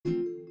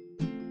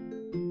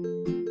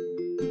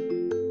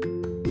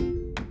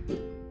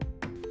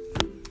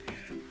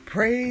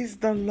Praise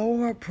the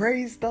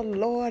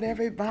Lord,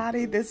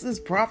 everybody. This is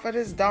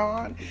Prophetess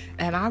Dawn,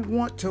 and I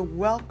want to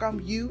welcome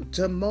you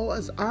to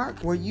Noah's Ark,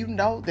 where you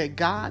know that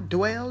God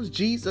dwells,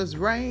 Jesus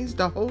reigns,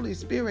 the Holy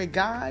Spirit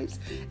guides,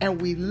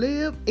 and we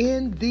live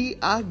in the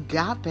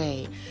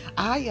agape.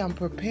 I am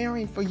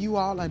preparing for you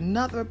all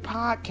another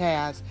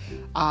podcast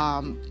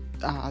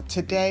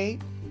today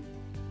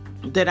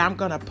that I'm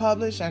going to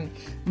publish, and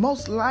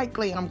most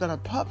likely I'm going to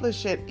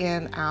publish it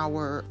in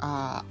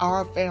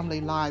our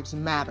Family Lives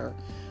Matter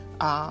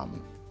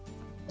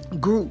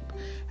group.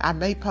 I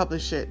may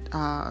publish it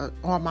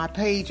on my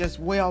page as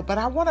well, but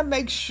I want to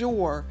make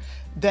sure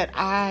that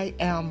I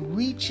am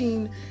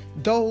reaching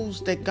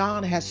those that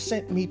God has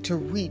sent me to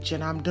reach,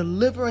 and I'm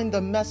delivering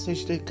the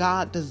message that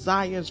God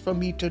desires for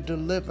me to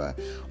deliver.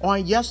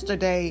 On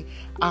yesterday,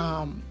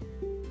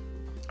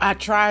 I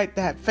tried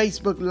that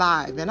Facebook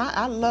Live, and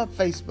I love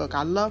Facebook.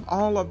 I love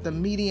all of the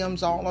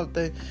mediums, all of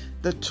the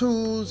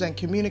tools and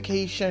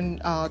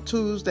communication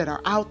tools that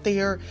are out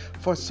there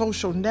for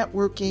social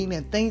networking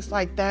and things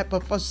like that.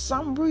 But for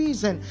some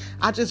reason,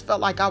 I just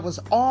felt like I was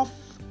off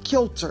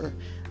kilter.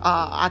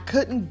 I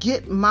couldn't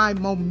get my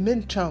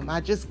momentum.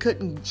 I just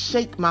couldn't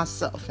shake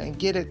myself and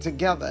get it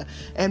together.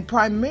 And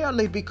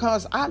primarily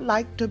because I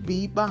like to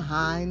be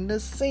behind the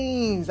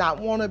scenes. I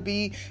want to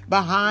be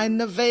behind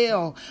the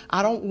veil.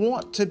 I don't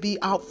want to be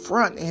out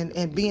front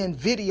and being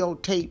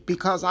videotaped,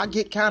 because I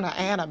get kind of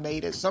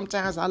animated.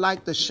 Sometimes I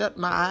like to shut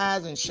my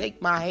eyes and shake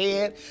my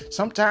head.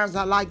 Sometimes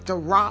I like to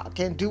rock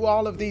and do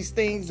all of these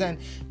things. And,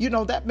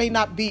 that may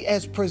not be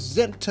as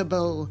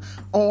presentable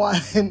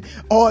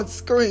on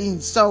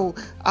screen. So,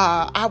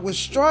 I was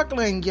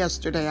struggling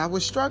yesterday. I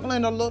was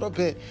struggling a little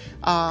bit.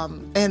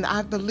 And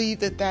I believe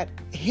that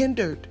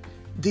hindered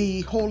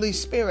the Holy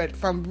Spirit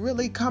from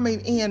really coming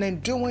in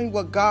and doing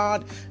what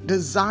God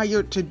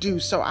desired to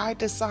do. So I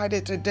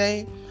decided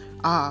today,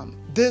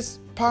 this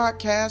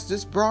broadcast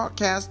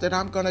that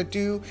I'm going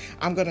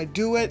to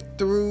do it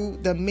through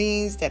the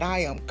means that I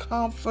am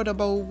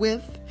comfortable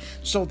with,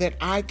 so that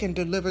I can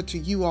deliver to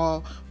you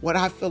all what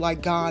I feel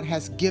like God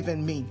has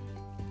given me.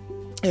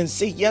 And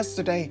see,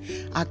 yesterday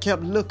I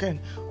kept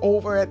looking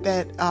over at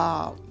that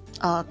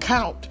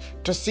count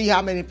to see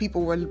how many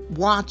people were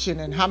watching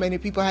and how many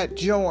people had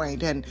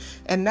joined. And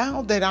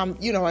now that I'm,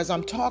 as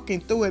I'm talking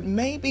through it,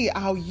 maybe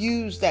I'll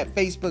use that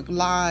Facebook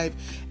Live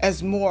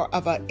as more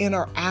of an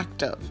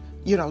interactive,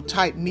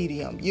 type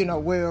medium,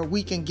 where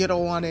we can get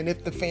on, and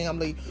if the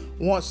family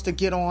wants to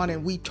get on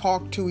and we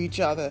talk to each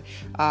other,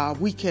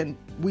 we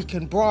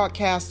can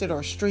broadcast it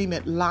or stream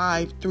it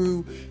live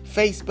through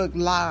Facebook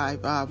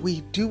Live. We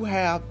do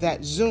have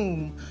that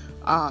Zoom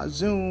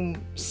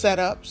set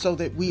up so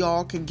that we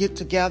all can get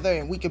together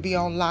and we can be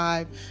on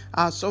live.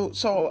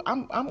 So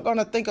I'm going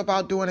to think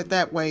about doing it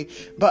that way.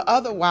 But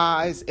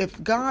otherwise,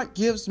 if God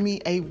gives me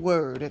a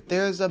word, if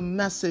there's a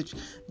message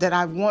that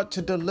I want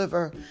to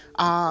deliver,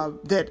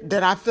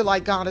 that I feel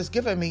like God has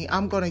given me,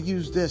 I'm going to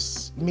use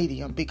this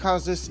medium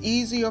because it's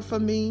easier for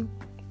me.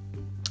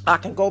 I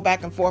can go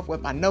back and forth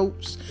with my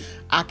notes.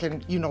 I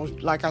can,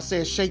 like I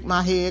said, shake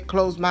my head,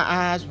 close my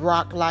eyes,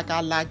 rock like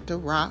I like to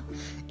rock,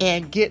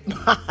 and get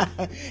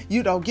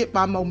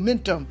my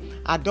momentum.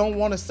 I don't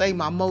want to say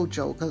my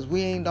mojo, because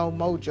we ain't no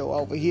mojo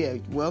over here.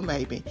 Well,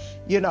 maybe,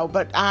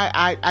 but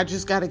I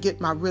just got to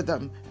get my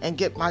rhythm and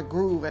get my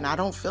groove. And I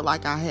don't feel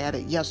like I had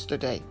it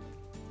yesterday,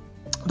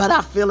 but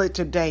I feel it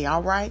today,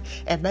 all right?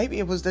 And maybe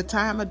it was the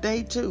time of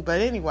day too.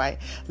 But anyway,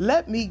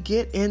 let me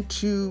get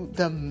into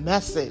the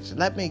message.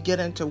 Let me get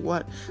into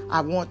what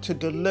I want to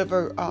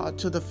deliver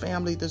to the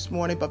family this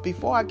morning. But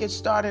before I get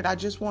started, I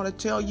just want to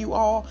tell you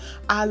all,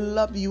 I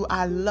love you.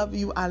 I love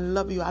you. I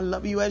love you. I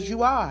love you as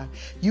you are.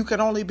 You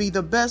can only be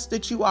the best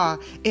that you are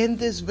in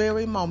this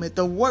very moment,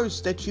 the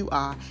worst that you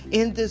are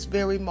in this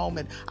very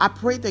moment. I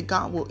pray that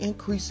God will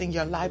increase in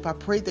your life. I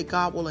pray that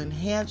God will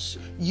enhance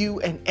you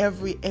in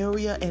every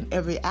area and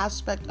every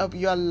aspect of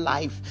your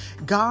life.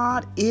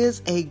 God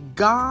is a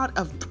God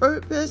of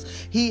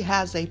purpose. He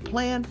has a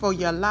plan for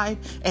your life,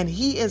 and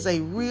He is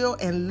a real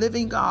and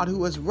living God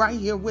who is right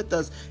here with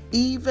us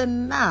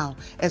even now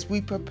as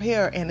we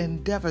prepare and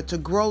endeavor to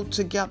grow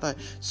together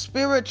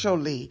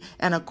spiritually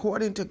and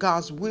according to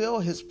God's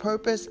will, His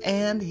purpose,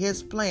 and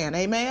His plan.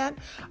 Amen.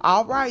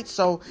 All right,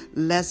 so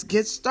let's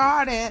get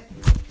started.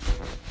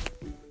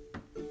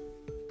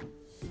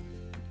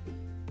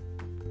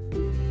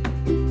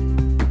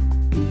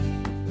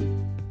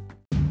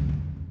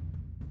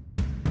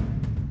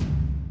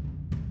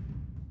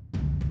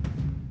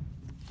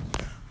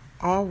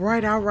 All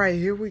right.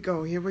 Here we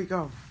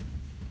go.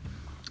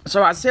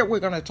 So I said we're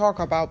going to talk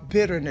about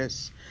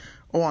bitterness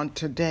on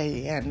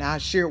today. And I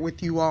shared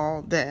with you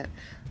all that,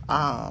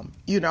 I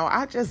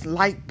just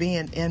like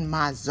being in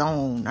my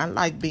zone. I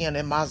like being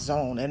in my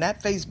zone. And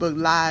that Facebook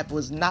Live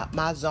was not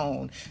my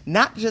zone.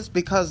 Not just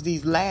because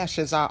these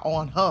lashes are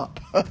on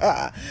hump.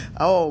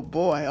 Oh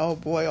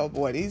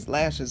boy. These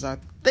lashes are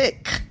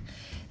thick.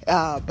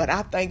 But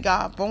I thank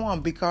God for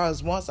them,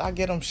 because once I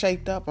get them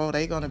shaped up,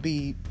 they're going to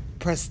be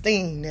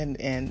pristine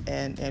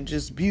and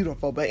just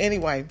beautiful. But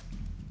anyway,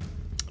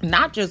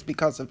 Not just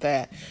because of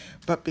that,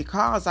 but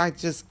because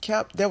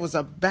there was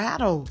a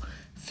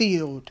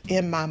battlefield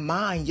in my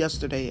mind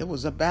yesterday. It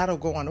was a battle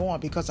going on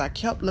because I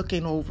kept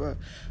looking over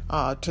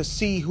to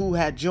see who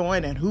had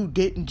joined and who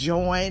didn't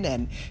join.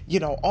 And,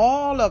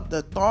 all of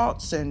the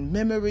thoughts and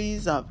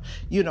memories of,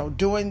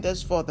 doing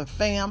this for the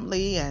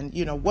family and,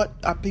 what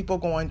are people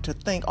going to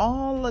think?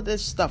 All of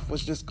this stuff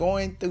was just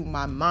going through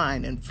my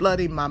mind and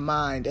flooding my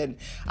mind. And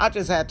I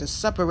just had to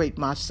separate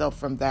myself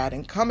from that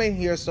and come in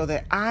here so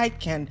that I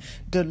can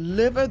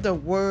deliver the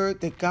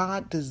word that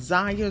God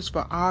desires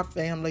for our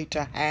family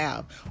to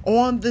have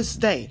on this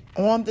day.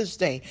 On this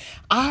day,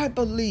 I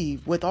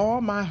believe with all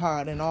my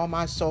heart and all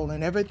my soul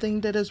and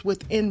everything that is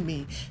within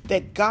me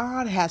that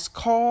God has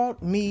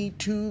called me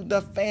to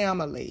the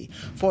family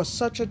for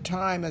such a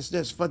time as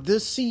this, for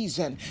this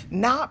season,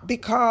 not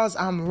because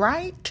I'm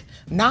right,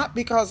 not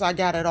because I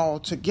got it all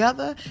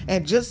together,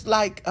 and just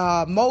like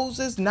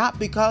Moses, not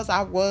because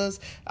I was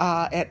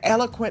an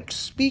eloquent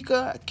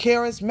speaker,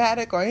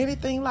 charismatic, or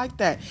anything like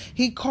that.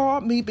 He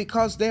called me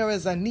because there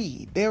is a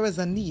need. There is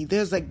a need.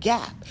 There's a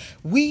gap.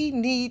 We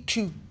need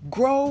to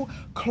grow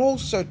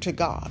closer to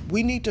God.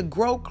 We need to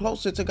grow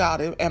closer to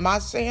God. Am I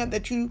saying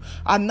that you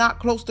are not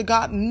close to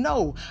God?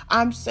 No,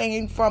 I'm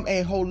saying from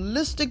a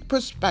holistic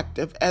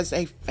perspective as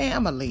a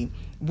family,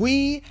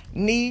 we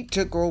need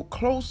to grow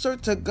closer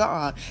to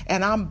God.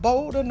 And I'm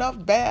bold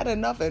enough, bad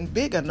enough, and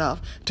big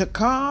enough to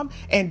come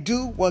and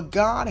do what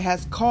God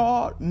has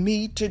called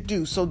me to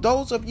do. So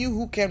those of you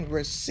who can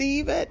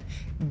receive it,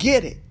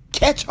 get it.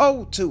 Catch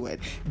hold to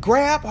it.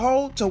 Grab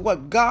hold to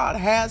what God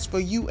has for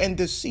you in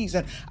this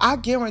season. I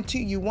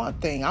guarantee you one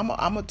thing. I'm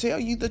going to tell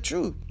you the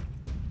truth.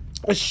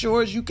 As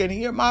sure as you can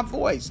hear my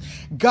voice,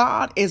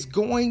 God is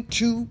going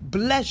to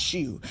bless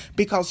you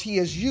because he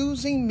is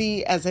using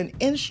me as an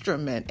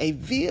instrument, a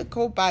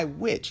vehicle by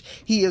which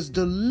he is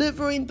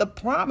delivering the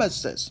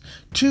promises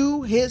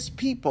to his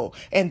people.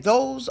 And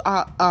those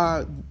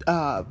are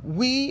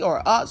we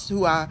or us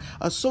who are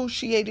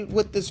associated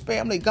with this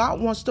family.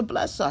 God wants to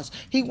bless us.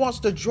 He wants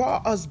to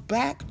draw us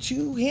back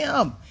to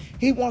him.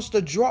 He wants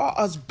to draw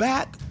us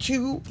back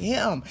to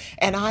him.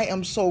 And I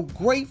am so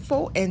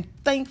grateful and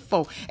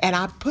thankful. And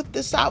I put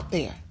this out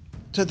there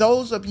to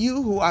those of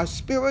you who are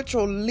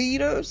spiritual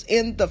leaders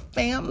in the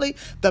family,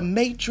 the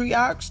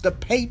matriarchs, the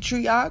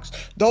patriarchs,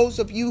 those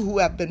of you who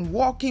have been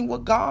walking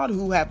with God,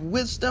 who have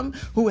wisdom,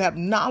 who have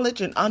knowledge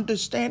and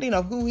understanding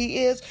of who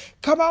he is.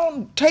 Come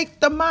on,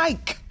 take the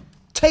mic.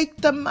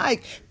 Take the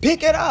mic,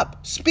 pick it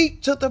up,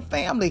 speak to the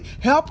family,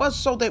 help us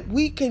so that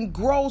we can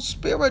grow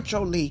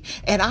spiritually.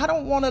 And I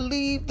don't want to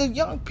leave the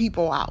young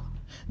people out.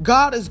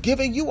 God is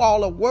giving you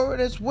all a word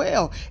as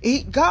well.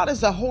 God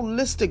is a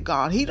holistic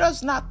God. He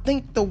does not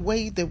think the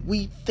way that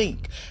we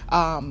think.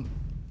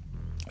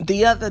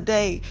 The other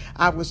day,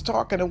 I was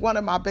talking to one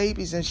of my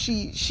babies, and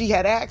she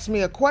had asked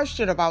me a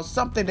question about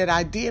something that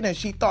I did, and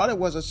she thought it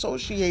was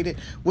associated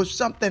with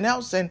something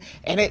else, and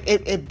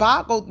it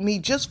boggled me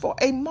just for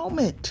a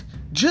moment,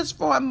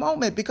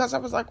 because I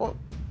was like, well,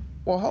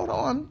 hold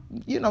on,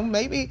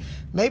 maybe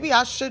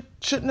I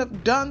shouldn't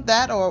have done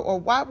that, or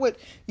why would,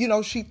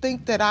 she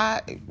think that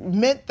I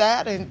meant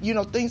that, and,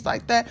 things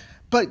like that.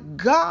 But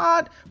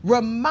God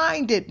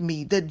reminded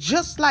me that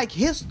just like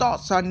his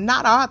thoughts are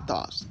not our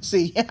thoughts.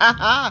 See,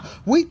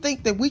 we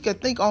think that we can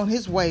think on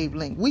his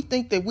wavelength. We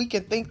think that we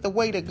can think the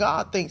way that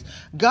God thinks.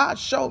 God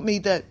showed me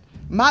that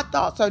my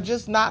thoughts are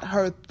just not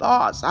her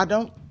thoughts. I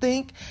don't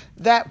think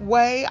that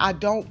way. I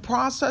don't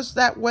process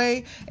that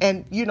way.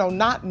 And,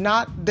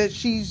 not that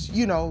she's,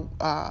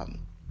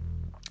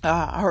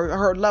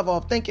 her level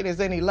of thinking is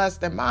any less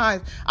than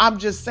mine. I'm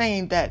just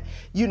saying that,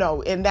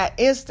 in that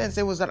instance,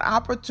 it was an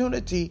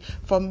opportunity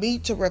for me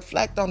to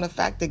reflect on the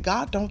fact that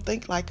God don't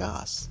think like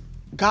us.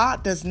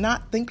 God does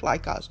not think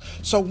like us.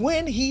 So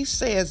when he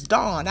says,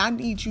 Dawn, I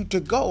need you to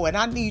go and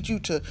I need you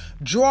to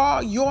draw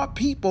your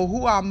people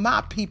who are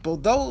my people,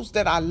 those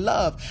that I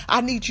love,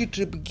 I need you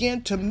to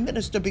begin to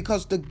minister,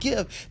 because the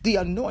gift, the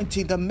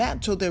anointing, the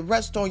mantle that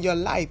rests on your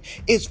life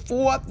is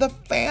for the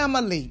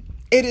family.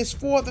 It is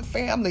for the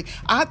family.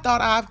 I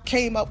thought I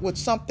came up with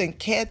something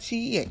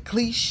catchy and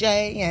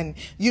cliche and,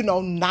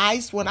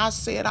 nice when I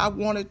said I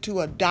wanted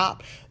to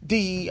adopt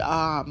the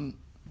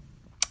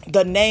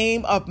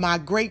name of my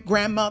great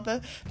grandmother,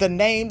 the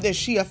name that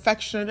she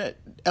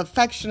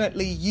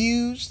affectionately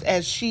used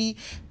as she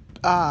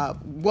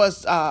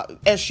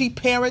as she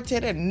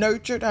parented and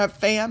nurtured her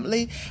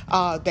family.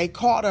 They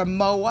called her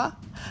Moa,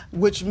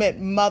 which meant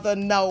Mother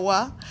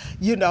Noah,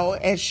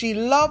 and she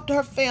loved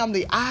her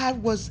family. I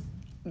was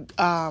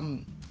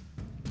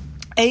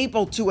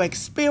able to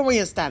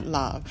experience that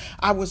love.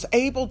 I was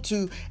able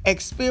to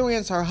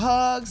experience her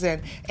hugs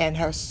and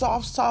her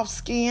soft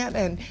skin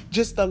and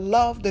just the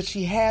love that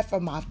she had for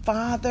my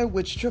father,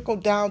 which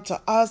trickled down to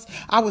us.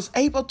 I was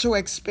able to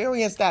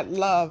experience that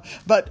love.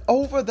 But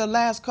over the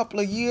last couple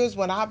of years,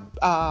 when I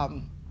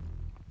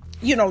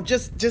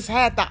just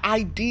had the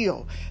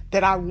ideal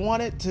that I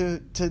wanted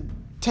to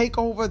take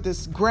over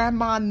this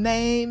grandma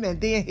name,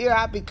 and then here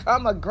I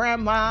become a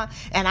grandma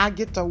and I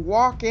get to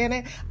walk in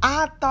it.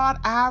 I thought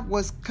I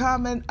was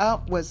coming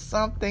up with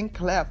something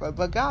clever,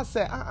 but God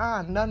said,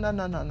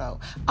 no.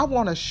 I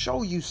want to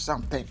show you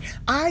something.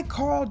 I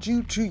called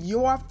you to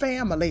your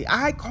family.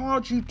 I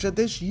called you to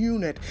this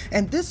unit,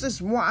 and this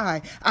is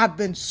why I've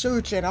been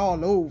searching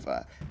all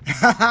over.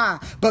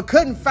 But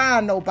couldn't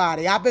find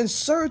nobody. I've been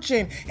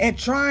searching and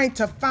trying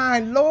to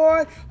find,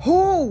 Lord,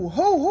 who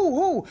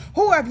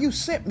have you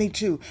sent me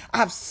to?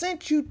 I've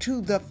sent you to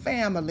the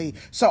family.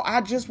 So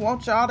I just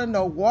want y'all to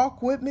know,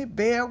 walk with me,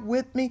 bear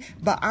with me,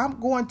 but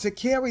I'm going to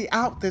carry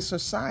out this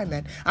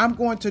assignment. I'm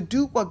going to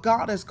do what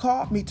God has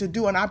called me to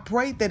do, and I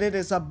pray that it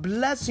is a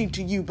blessing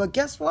to you. But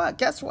guess what?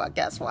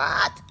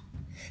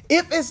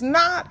 If it's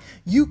not,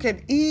 you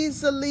can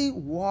easily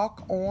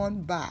walk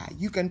on by.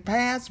 You can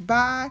pass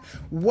by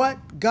what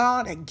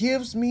God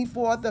gives me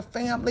for the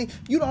family.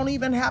 You don't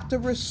even have to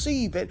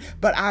receive it.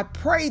 But I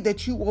pray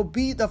that you will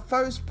be the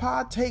first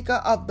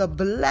partaker of the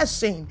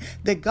blessing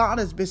that God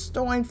is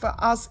bestowing for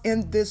us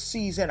in this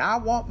season. I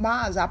want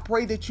mine. I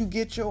pray that you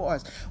get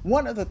yours.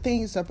 One of the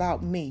things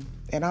about me,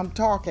 and I'm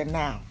talking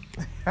now.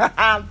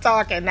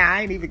 I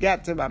ain't even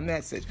got to my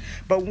message.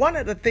 But one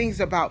of the things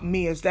about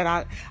me is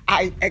that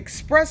I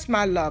express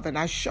my love and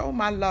I show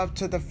my love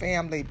to the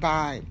family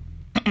by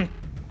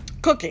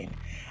cooking.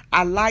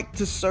 I like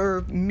to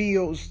serve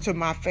meals to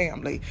my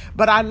family,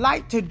 but I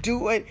like to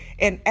do it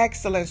in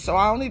excellence. So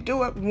I only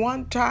do it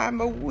one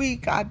time a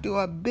week. I do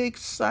a big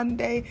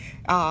Sunday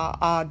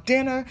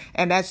dinner,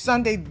 and that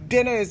Sunday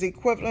dinner is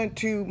equivalent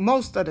to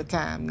most of the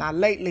time. Now,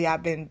 lately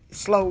I've been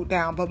slowed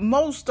down, but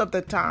most of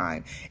the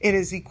time it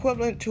is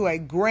equivalent to a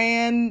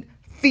grand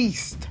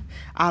feast.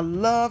 I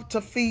love to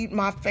feed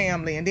my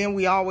family, and then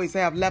we always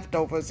have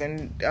leftovers,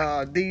 and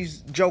these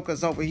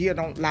jokers over here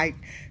don't like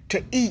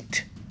to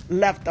eat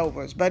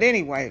leftovers. But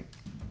anyway,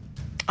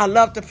 I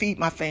love to feed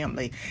my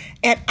family.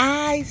 And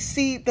I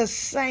see the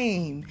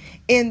same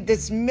in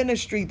this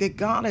ministry that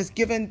God has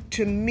given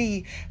to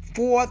me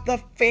for the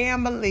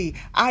family.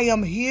 I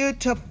am here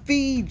to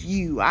feed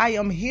you. And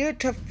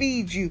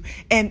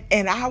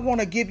I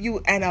want to give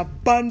you an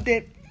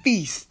abundant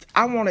feast.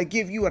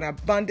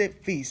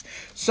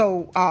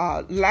 So,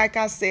 like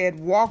I said,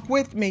 walk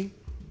with me,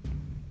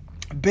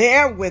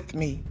 bear with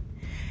me,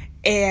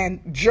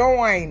 and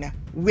join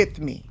with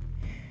me.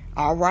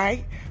 All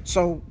right.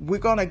 So we're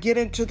going to get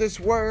into this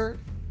word,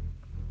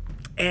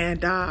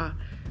 and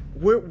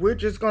we're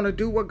just going to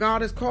do what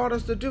God has called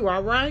us to do.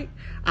 All right.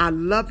 I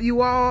love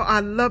you all. I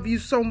love you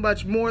so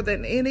much, more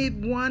than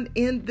anyone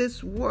in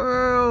this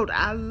world.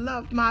 I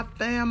love my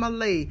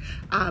family.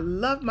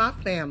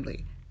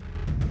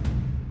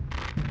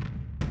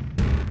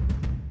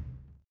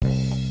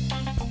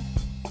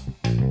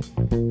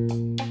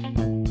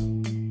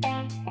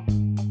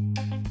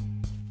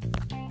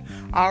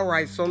 All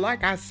right, so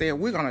like I said,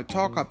 we're going to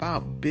talk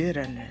about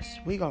bitterness.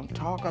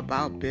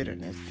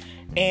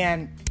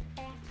 And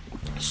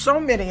so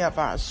many of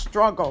us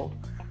struggle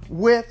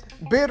with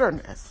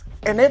bitterness.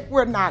 And if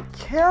we're not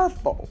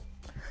careful,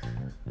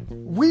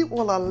 we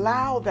will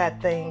allow that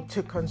thing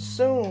to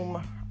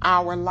consume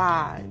our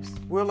lives.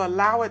 We'll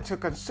allow it to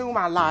consume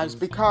our lives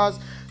because,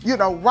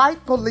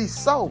 rightfully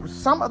so,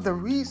 some of the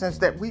reasons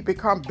that we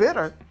become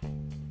bitter,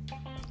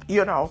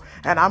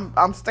 and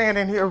I'm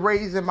standing here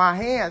raising my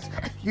hands.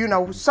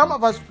 Some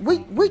of us,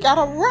 we got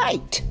a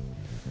right.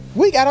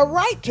 We got a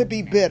right to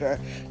be bitter.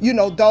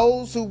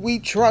 Those who we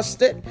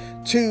trusted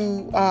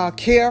to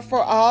care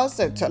for us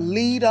and to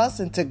lead us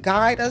and to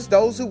guide us,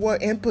 those who were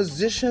in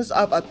positions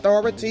of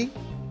authority,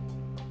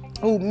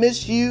 who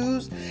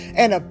misused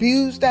and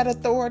abused that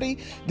authority.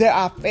 There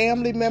are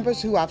family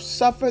members who have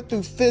suffered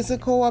through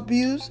physical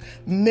abuse,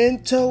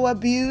 mental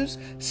abuse,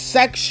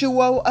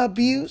 sexual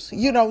abuse,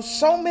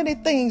 so many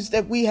things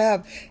that we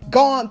have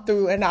gone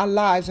through in our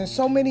lives, and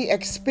so many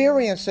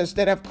experiences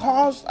that have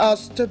caused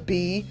us to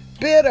be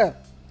bitter.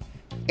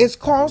 It's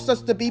caused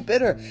us to be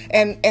bitter.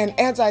 And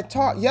as I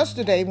taught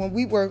yesterday when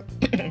we were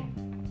in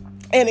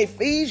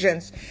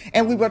Ephesians,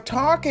 and we were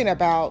talking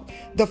about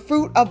the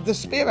fruit of the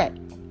Spirit,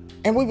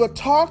 and we were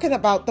talking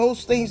about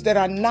those things that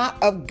are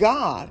not of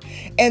God,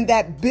 and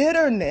that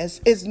bitterness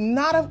is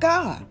not of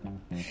God.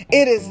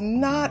 It is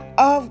not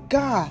of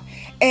God.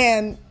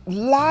 And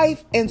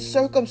life and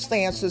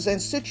circumstances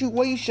and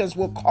situations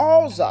will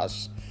cause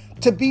us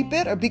to be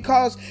bitter,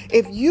 because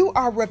if you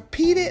are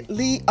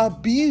repeatedly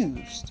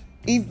abused,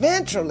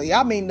 eventually,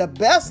 the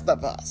best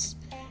of us,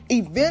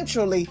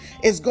 eventually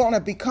is going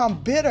to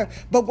become bitter.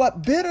 But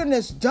what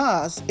bitterness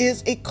does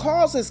is it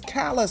causes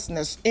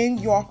callousness in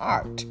your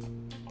heart.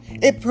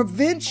 It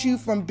prevents you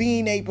from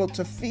being able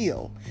to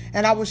feel.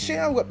 And I was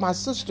sharing with my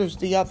sisters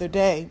the other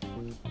day,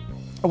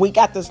 we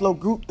got this little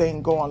group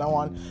thing going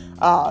on.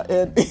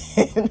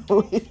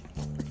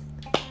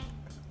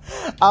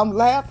 I'm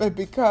laughing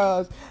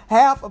because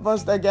half of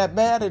us that got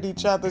mad at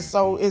each other,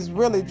 so it's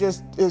really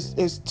just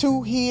it's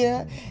two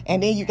here,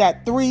 and then you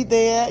got three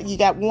there, you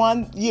got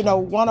one,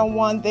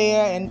 one-on-one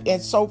there,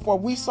 and so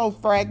forth. We so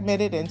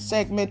fragmented and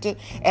segmented,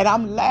 and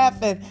I'm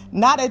laughing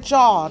not at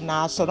y'all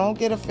now, so don't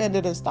get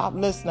offended and stop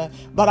listening,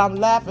 but I'm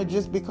laughing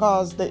just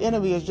because the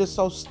enemy is just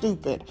so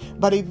stupid.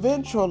 But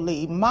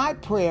eventually, my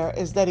prayer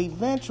is that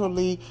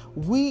eventually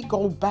we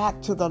go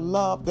back to the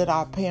love that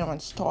our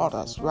parents taught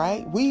us,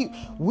 right?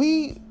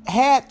 We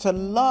had to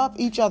love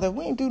each other.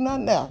 We ain't do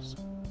nothing else.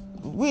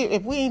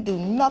 If we ain't do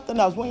nothing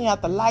else, we ain't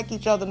have to like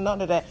each other,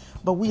 none of that.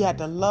 But we had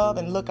to love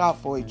and look out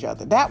for each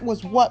other. That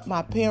was what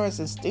my parents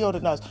instilled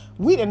in us.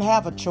 We didn't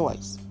have a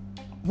choice.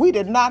 We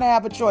did not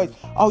have a choice.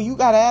 Oh, you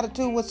got an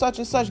attitude with such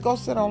and such, go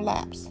sit on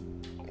laps.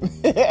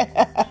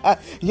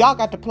 Y'all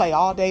got to play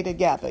all day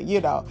together,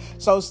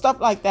 So stuff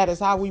like that is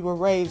how we were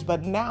raised.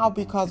 But now,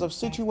 because of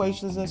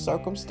situations and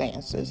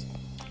circumstances,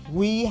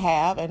 we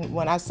have, and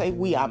when I say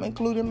we, I'm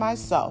including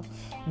myself,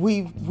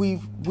 we've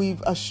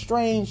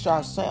estranged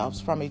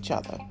ourselves from each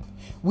other.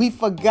 We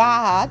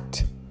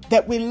forgot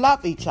that we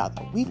love each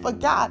other. We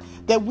forgot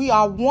that we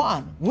are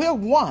one. We're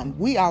one.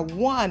 We are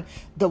one.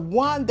 The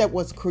one that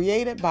was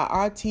created by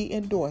R.T.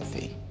 and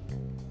Dorothy.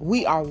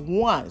 We are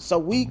one. So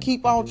we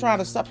keep on trying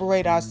to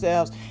separate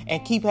ourselves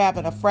and keep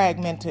having a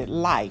fragmented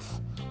life.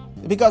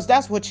 Because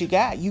that's what you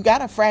got. You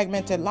got a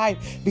fragmented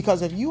life.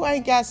 Because if you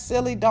ain't got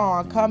silly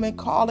Dawn coming,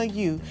 calling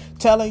you,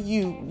 telling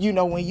you,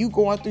 when you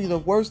going through the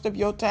worst of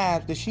your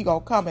times, that she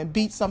gonna come and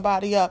beat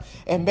somebody up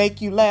and make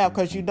you laugh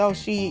because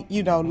she,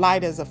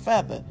 light as a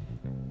feather.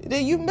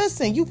 Then you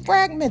missing, you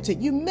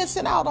fragmented, you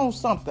missing out on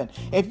something.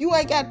 If you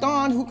ain't got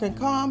Dawn who can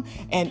come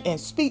and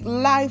speak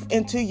life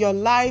into your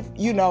life,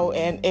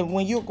 and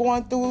when you're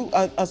going through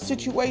a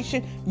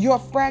situation, you're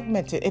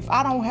fragmented. If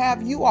I don't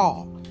have you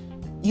all,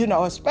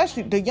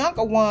 especially the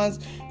younger ones,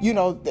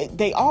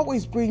 they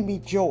always bring me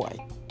joy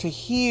to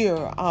hear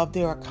of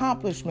their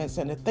accomplishments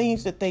and the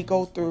things that they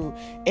go through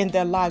in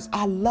their lives.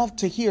 I love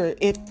to hear it.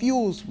 It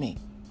fuels me.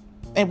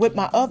 And with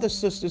my other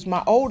sisters,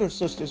 my older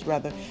sisters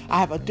rather, I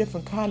have a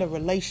different kind of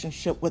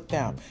relationship with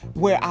them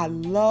where I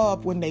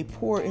love when they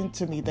pour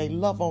into me, they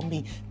love on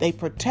me, they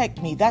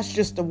protect me. That's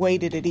just the way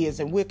that it is.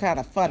 And we're kind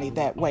of funny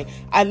that way.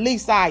 At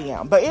least I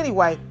am. But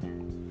anyway,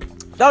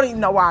 don't even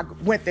know why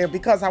I went there,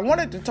 because I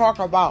wanted to talk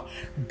about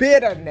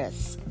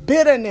bitterness.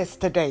 Bitterness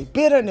today,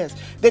 bitterness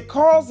that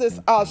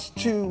causes us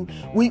to,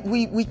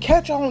 we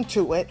catch on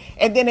to it,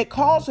 and then it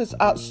causes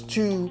us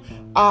to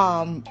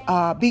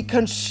be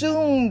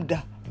consumed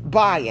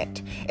by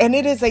it. And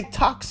it is a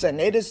toxin.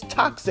 It is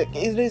toxic.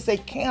 It is a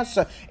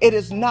cancer. It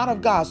is not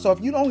of God. So if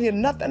you don't hear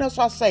nothing else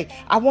I say,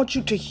 I want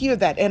you to hear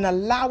that and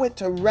allow it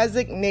to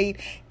resonate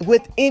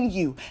within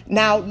you.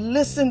 Now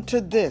listen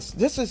to this.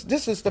 This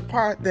is the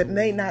part that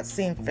may not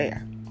seem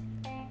fair.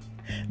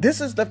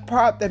 This is the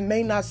part that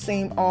may not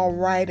seem all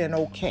right and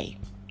okay.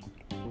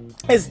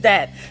 Is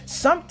that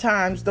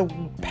sometimes the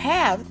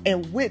path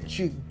in which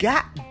you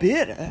got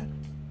bitter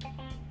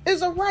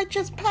is a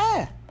righteous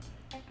path.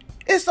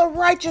 It's a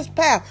righteous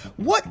path.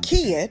 What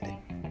kid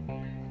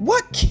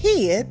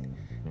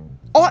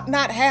ought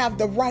not have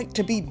the right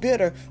to be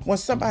bitter when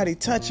somebody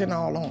touching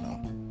all on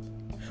them,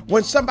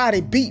 when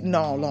somebody beating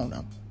all on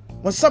them,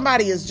 when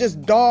somebody is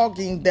just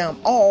dogging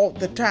them all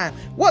the time?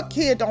 What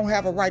kid don't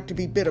have a right to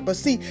be bitter? But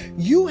see,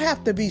 you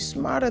have to be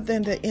smarter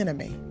than the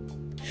enemy.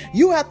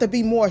 You have to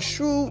be more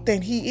shrewd than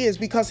he is,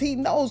 because he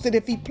knows that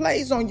if he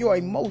plays on your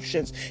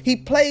emotions, he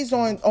plays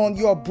on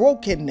your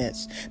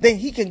brokenness, then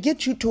he can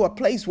get you to a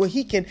place where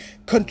he can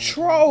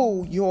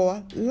control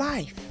your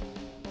life.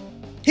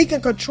 He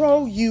can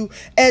control you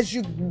as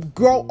you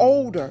grow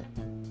older.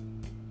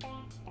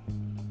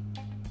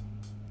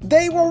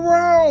 They were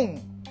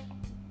wrong.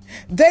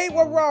 They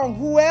were wrong.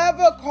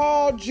 Whoever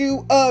called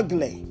you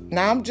ugly.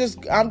 Now I'm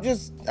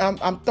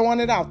throwing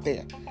it out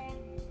there.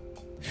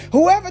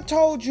 Whoever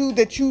told you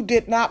that you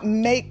did not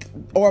make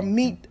or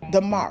meet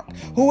the mark.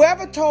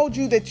 Whoever told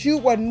you that you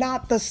were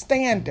not the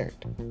standard.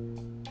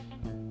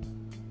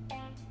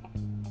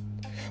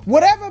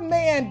 Whatever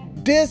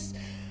man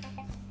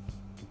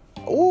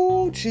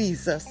oh,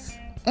 Jesus.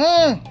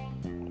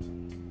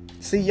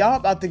 See, y'all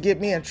about to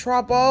get me in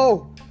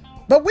trouble.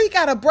 But we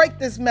got to break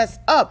this mess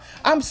up.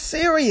 I'm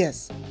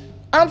serious.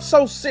 I'm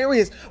so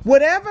serious.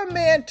 Whatever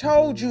man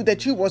told you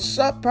that you were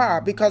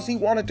subpar because he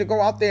wanted to go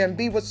out there and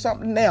be with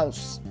something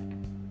else,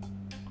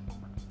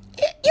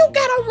 you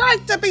got a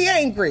right to be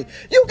angry.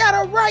 You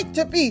got a right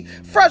to be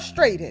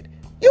frustrated.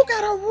 You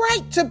got a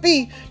right to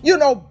be,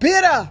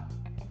 bitter.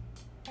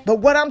 But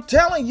what I'm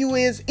telling you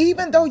is,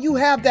 even though you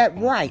have that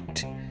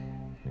right,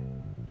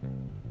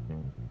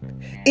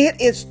 it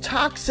is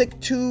toxic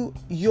to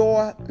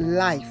your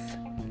life.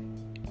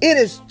 It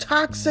is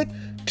toxic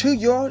to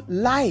your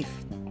life.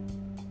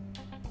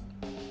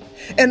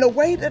 And the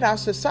way that our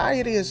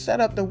society is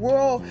set up, the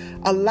world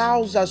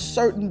allows us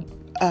certain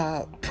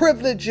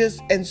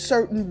privileges and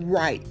certain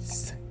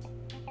rights.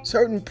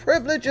 Certain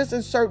privileges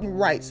and certain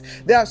rights.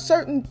 There are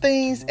certain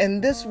things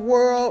in this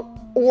world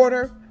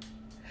order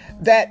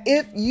that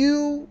if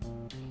you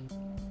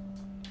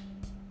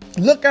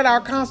Look at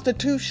our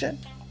Constitution.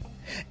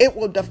 It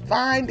will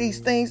define these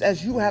things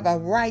as you have a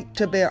right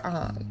to bear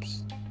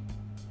arms.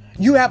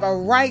 You have a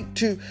right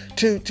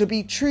to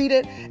be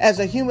treated as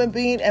a human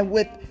being and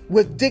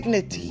with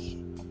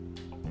dignity.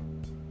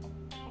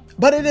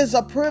 But it is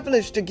a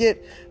privilege to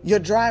get your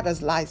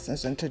driver's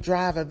license and to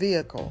drive a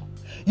vehicle.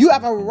 You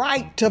have a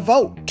right to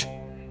vote.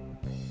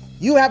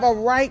 You have a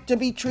right to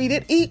be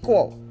treated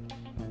equal.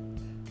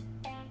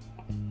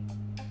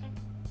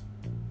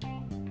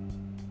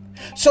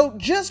 So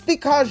just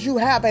because you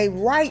have a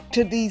right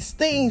to these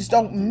things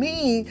don't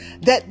mean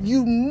that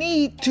you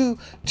need to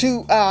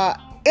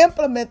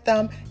implement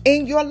them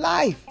in your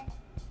life.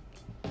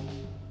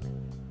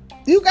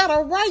 You got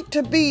a right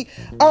to be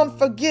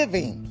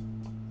unforgiving.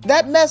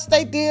 That mess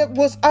they did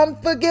was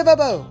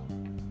unforgivable.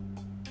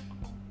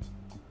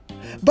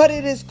 But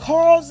it is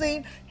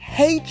causing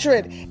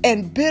hatred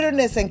and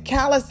bitterness and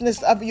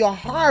callousness of your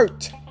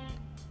heart,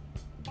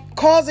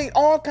 causing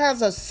all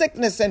kinds of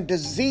sickness and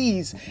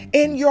disease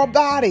in your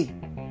body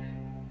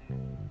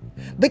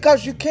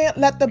because you can't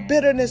let the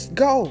bitterness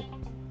go.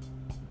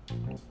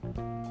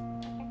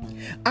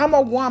 I'm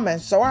a woman,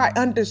 so I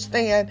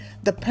understand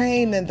the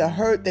pain and the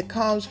hurt that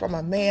comes from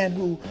a man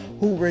who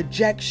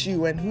rejects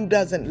you and who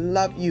doesn't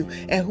love you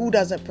and who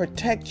doesn't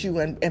protect you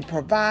and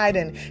provide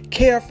and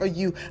care for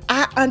you.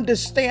 I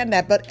understand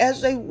that. But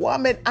as a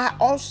woman, I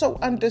also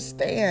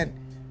understand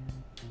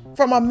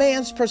from a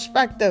man's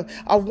perspective,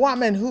 a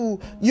woman who,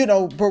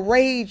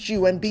 berates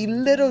you and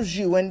belittles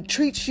you and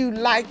treats you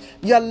like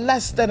you're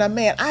less than a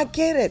man. I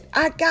get it.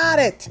 I got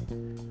it.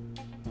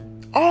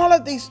 All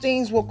of these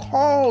things will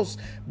cause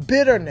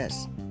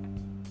bitterness.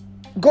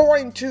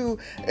 Going to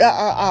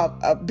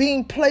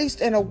being placed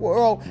in a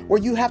world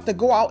where you have to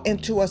go out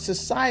into a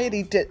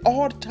society that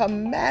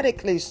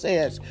automatically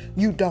says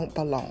you don't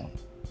belong.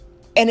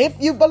 And if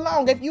you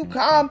belong, if you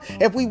come,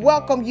 if we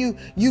welcome you,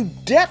 you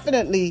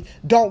definitely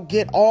don't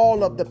get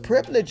all of the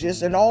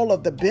privileges and all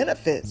of the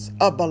benefits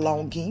of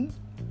belonging.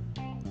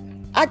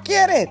 I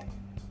get it.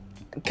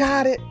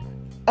 Got it.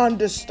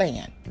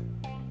 Understand.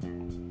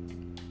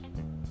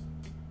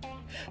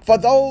 For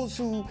those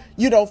who,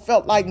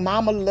 felt like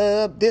mama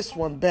loved this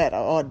one better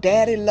or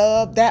daddy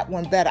loved that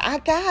one better. I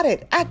got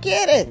it. I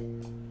get it.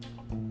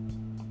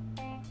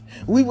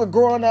 We were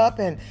growing up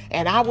and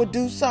I would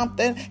do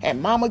something and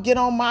mama get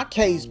on my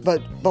case,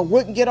 but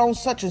wouldn't get on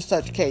such and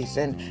such case.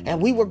 And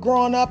we were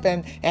growing up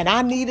and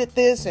I needed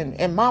this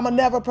and mama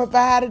never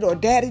provided or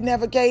daddy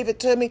never gave it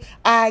to me.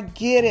 I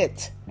get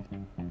it.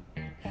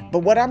 But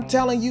what I'm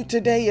telling you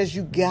today is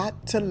you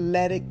got to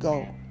let it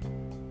go.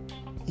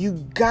 You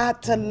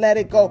got to let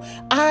it go.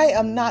 I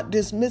am not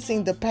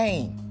dismissing the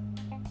pain.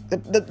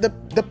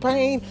 The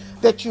pain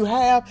that you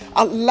have,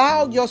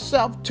 allow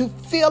yourself to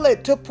feel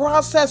it, to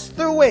process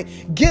through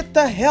it. Get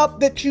the help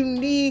that you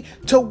need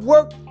to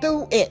work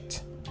through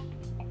it.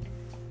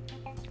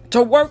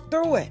 To work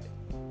through it.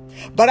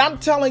 But I'm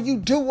telling you,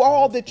 do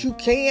all that you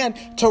can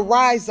to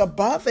rise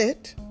above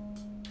it,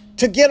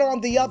 to get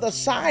on the other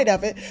side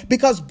of it,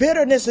 because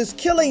bitterness is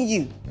killing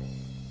you.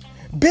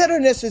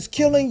 Bitterness is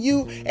killing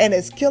you and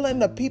it's killing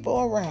the people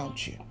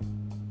around you.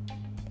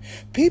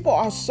 People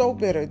are so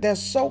bitter. They're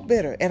so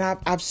bitter. And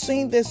I've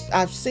seen this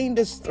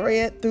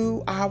thread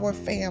through our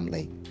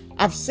family.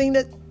 I've seen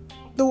it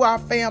through our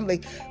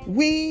family.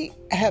 We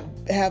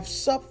have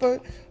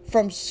suffered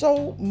from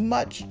so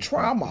much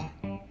trauma.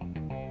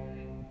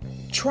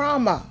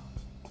 Trauma.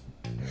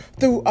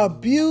 Through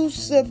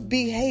abusive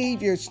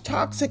behaviors,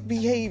 toxic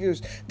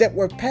behaviors that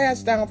were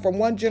passed down from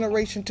one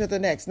generation to the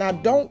next. Now,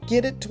 don't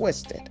get it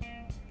twisted.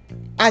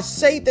 I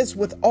say this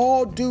with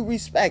all due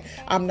respect.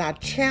 I'm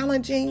not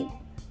challenging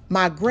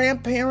my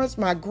grandparents,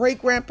 my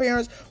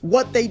great-grandparents,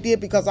 what they did,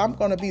 because I'm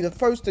going to be the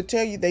first to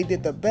tell you they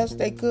did the best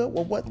they could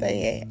with what they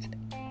had.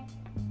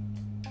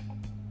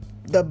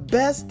 The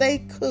best they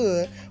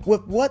could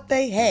with what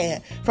they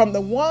had, from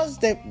the ones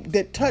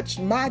that touched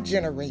my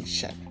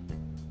generation.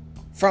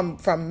 From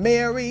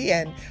Mary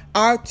and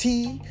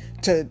RT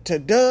to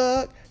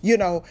Doug,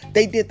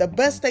 they did the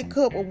best they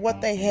could with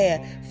what they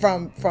had.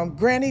 From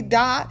Granny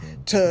Dot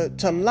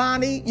to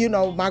Lonnie,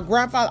 my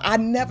grandfather, I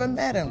never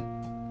met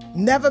him.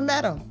 Never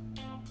met him.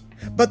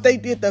 But they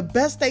did the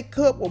best they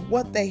could with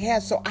what they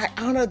had, so I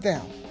honor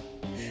them.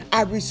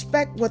 I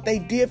respect what they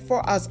did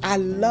for us. I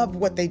love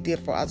what they did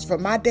for us. For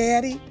my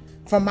daddy,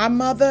 for my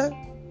mother,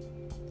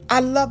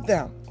 I love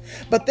them.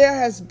 But there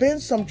has been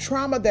some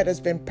trauma that has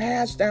been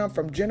passed down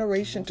from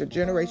generation to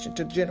generation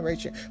to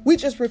generation. We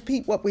just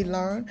repeat what we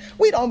learn.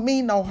 We don't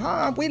mean no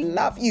harm. We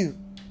love you.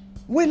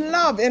 We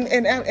love,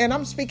 and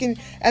I'm speaking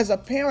as a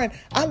parent.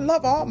 I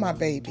love all my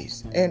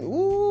babies. And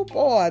ooh,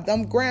 boy,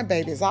 them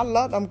grandbabies. I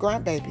love them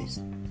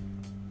grandbabies.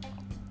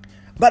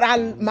 But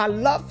my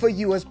love for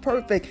you is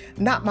perfect,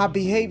 not my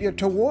behavior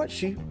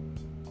towards you.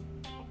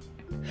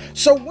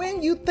 So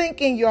when you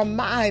think in your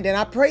mind, and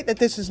I pray that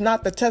this is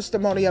not the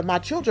testimony of my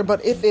children,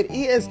 but if it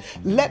is,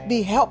 let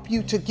me help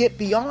you to get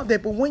beyond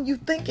it. But when you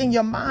think in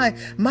your mind,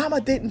 mama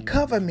didn't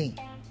cover me.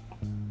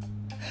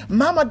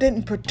 Mama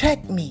didn't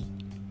protect me.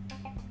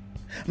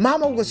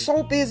 Mama was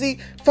so busy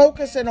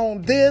focusing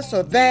on this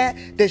or that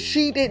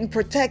she didn't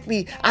protect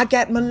me. I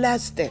got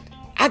molested.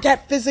 I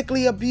got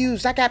physically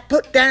abused. I got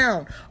put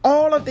down.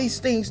 All of these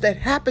things that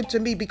happened to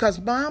me because,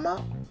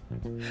 Mama,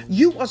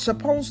 you were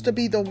supposed to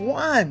be the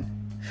one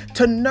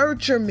to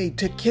nurture me,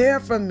 to care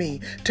for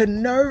me, to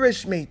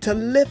nourish me, to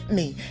lift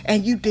me,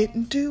 and you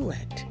didn't do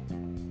it.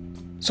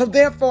 So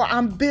therefore,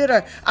 I'm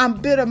bitter. I'm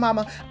bitter,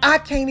 Mama. I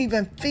can't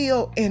even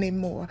feel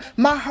anymore.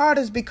 My heart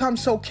has become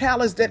so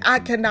callous that I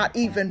cannot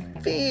even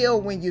feel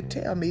when you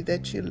tell me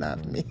that you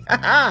love me.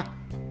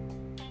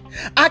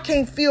 I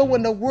can't feel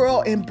when the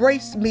world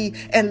embraced me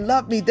and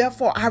loved me.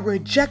 Therefore, I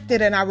reject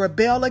it and I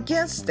rebel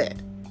against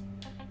it.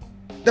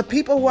 The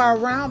people who are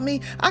around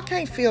me, I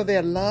can't feel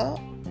their love.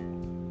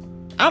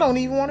 I don't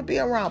even want to be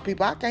around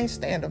people. I can't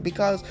stand them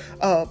because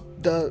of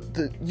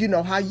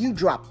how you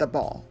drop the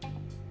ball.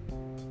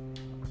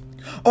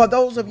 Or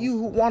those of you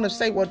who want to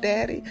say, well,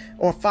 daddy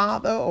or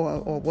father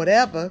or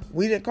whatever.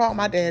 We didn't call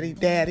my daddy.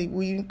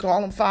 We didn't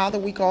call him father.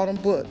 We called him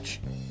Butch.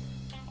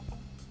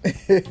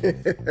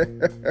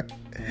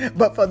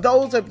 But for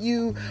those of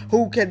you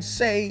who can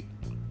say,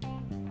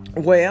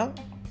 well,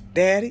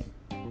 daddy,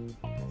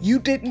 you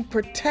didn't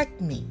protect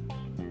me.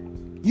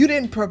 You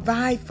didn't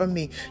provide for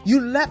me.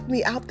 You left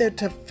me out there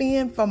to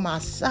fend for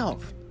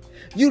myself.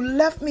 You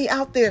left me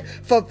out there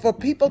for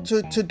people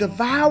to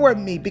devour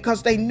me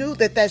because they knew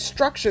that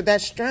structure,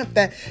 that strength,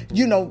 that,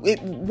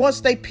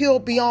 once they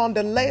peeled beyond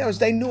the layers,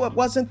 they knew it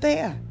wasn't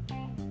there.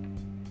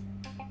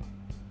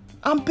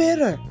 I'm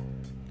bitter.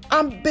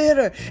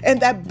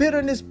 And that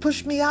bitterness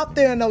pushed me out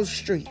there in those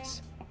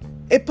streets.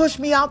 It pushed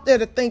me out there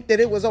to think that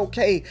it was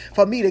okay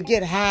for me to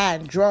get high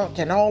and drunk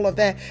and all of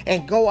that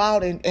and go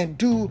out and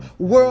do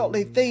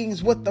worldly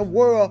things with the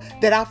world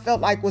that I felt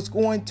like was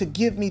going to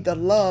give me the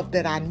love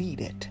that I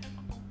needed.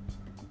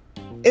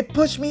 It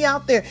pushed me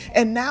out there.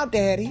 And now,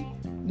 Daddy,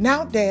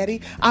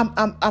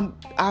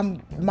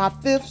 I'm my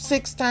fifth,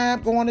 sixth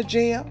time going to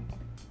jail.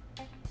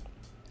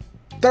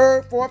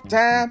 Third, fourth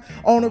time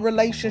on a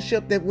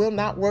relationship that will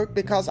not work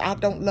because I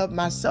don't love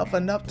myself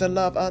enough to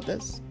love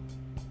others.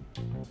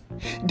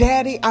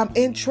 Daddy, I'm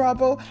in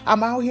trouble.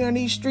 I'm out here in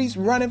these streets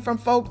running from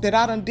folk that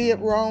I done did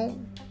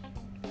wrong.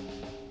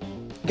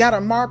 Got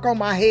a mark on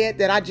my head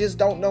that I just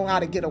don't know how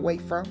to get away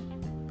from.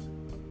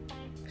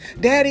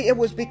 Daddy, it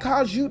was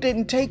because you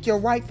didn't take your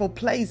rightful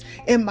place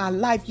in my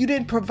life. You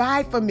didn't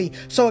provide for me.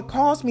 So it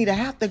caused me to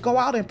have to go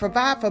out and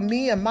provide for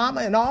me and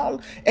Mama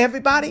and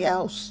everybody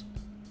else.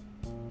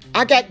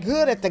 I got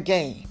good at the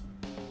game.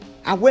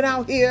 I went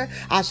out here,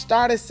 I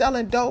started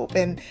selling dope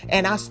and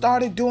I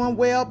started doing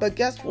well. But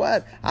guess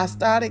what? I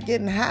started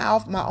getting high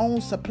off my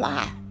own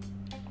supply.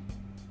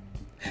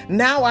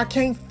 Now I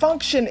can't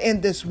function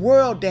in this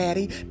world,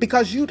 Daddy,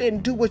 because you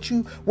didn't do what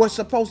you were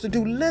supposed to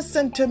do.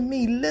 Listen to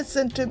me.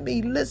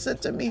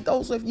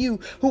 Those of you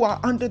who are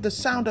under the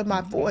sound of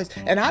my voice.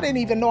 And I didn't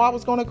even know I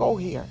was going to go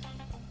here.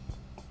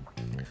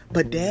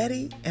 But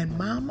Daddy and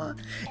Mama,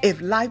 if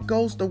life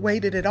goes the way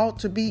that it ought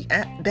to be,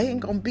 they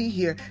ain't going to be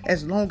here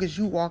as long as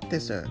you walk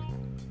this earth.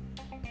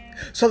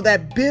 So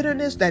that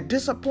bitterness, that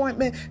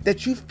disappointment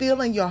that you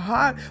feel in your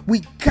heart, we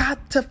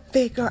got to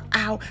figure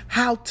out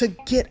how to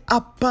get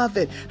above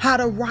it, how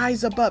to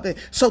rise above it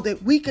so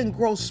that we can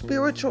grow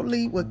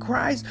spiritually with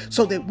Christ,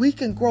 so that we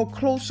can grow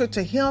closer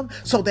to Him,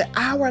 so that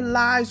our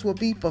lives will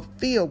be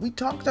fulfilled. We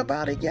talked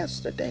about it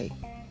yesterday.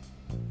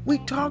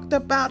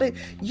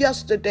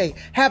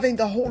 Having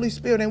the Holy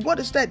Spirit. And what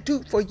does that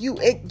do for you?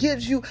 It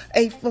gives you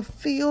a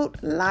fulfilled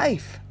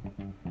life.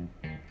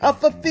 A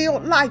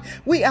fulfilled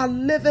life. We are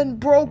living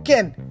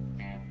broken.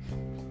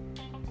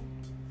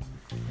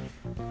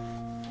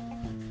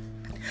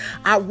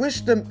 I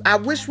wish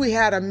we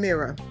had a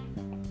mirror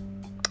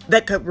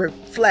that could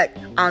reflect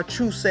our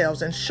true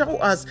selves and show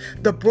us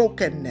the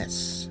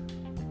brokenness.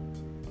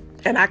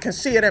 And I can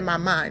see it in my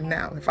mind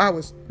now. If I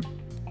was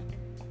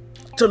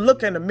to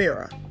look in the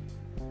mirror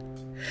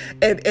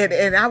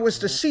and I was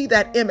to see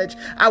that image,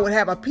 I would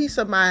have a piece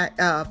of my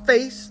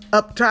face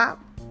up top.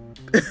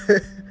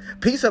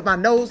 Piece of my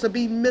nose would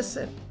be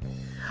missing.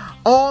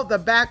 All the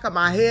back of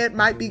my head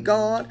might be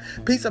gone.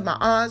 Piece of my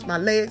arms, my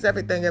legs,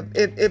 everything.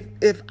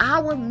 If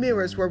our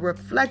mirrors were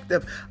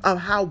reflective of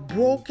how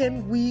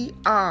broken we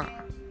are,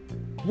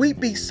 we'd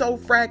be so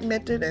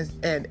fragmented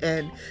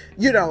and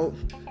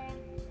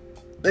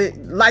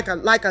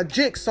like a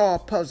jigsaw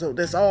puzzle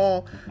that's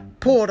all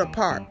pulled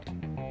apart.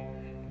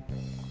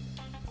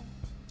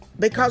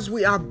 Because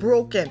we are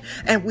broken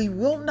and we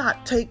will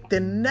not take the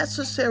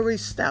necessary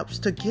steps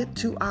to get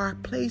to our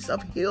place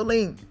of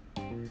healing.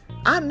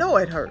 I know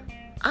it hurt.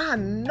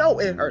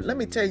 Let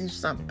me tell you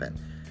something.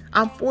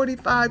 I'm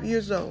 45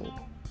 years old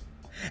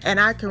and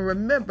I can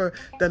remember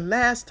the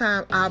last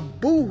time I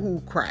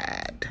boo-hoo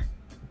cried.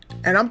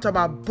 And I'm talking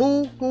about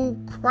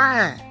boo-hoo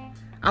cried.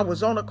 I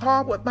was on a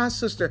car with my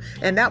sister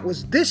and that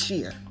was this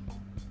year.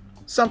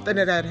 Something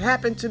that had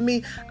happened to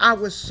me. I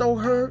was so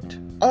hurt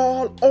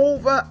all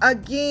over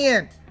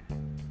again.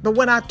 But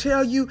when I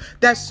tell you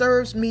that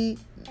serves me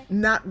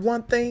not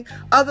one thing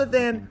other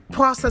than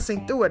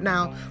processing through it.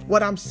 Now,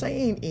 what I'm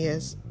saying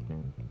is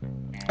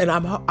And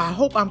I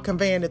hope I'm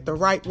conveying it the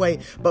right way.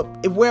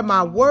 But where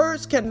my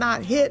words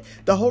cannot hit,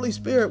 the Holy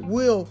Spirit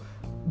will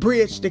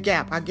bridge the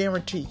gap. I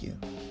guarantee you.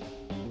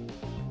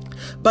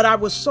 But I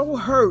was so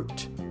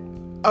hurt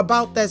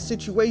about that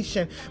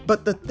situation.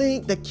 But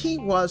the key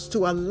was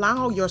to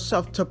allow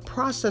yourself to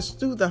process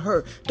through the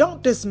hurt.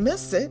 Don't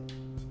dismiss it.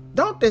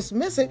 Don't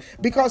dismiss it.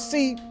 Because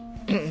see,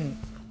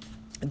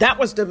 that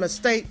was the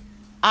mistake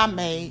I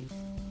made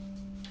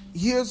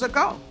years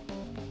ago.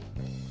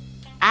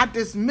 I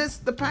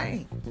dismissed the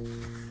pain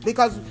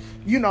because,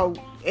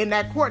 in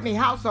that Courtney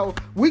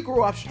household, we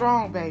grew up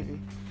strong, baby.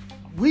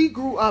 We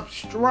grew up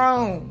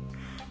strong.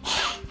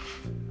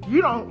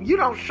 You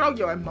don't show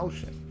your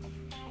emotions.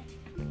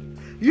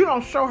 You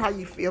don't show how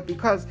you feel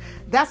because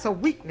that's a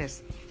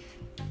weakness.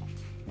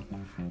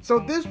 So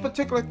this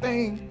particular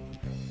thing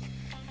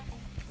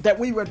that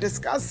we were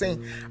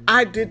discussing,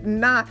 I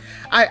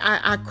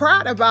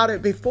cried about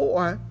it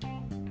before,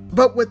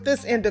 but with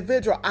this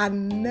individual, I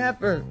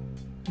never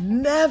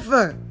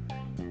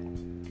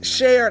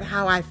shared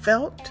how I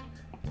felt.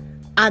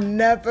 I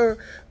never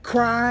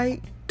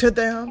cried to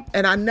them,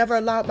 and I never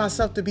allowed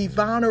myself to be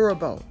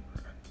vulnerable,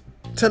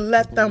 to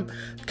let them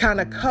kind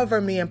of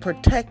cover me and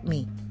protect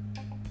me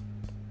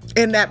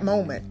in that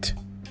moment.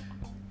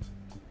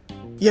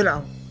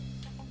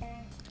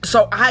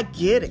 So I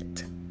get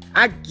it.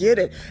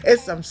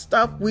 It's some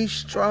stuff we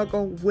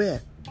struggle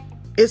with.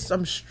 It's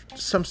some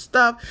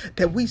stuff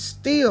that we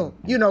still,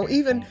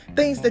 even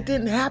things that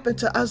didn't happen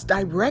to us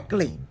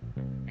directly,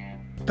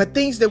 but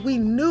things that we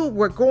knew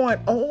were going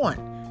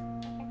on.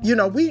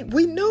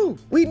 We knew.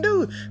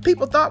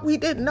 People thought we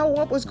didn't know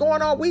what was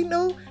going on. We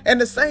knew. And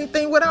the same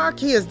thing with our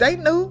kids. They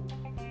knew.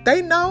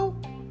 They know.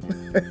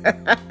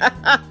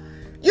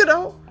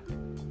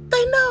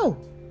 They know.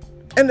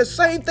 And the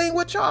same thing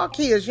with y'all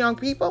kids, young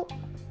people.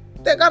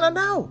 They're going to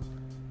know.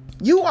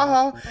 You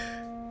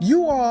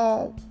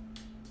all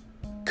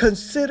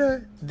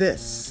consider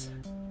this.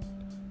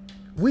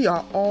 We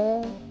are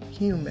all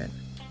human.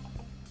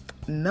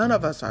 None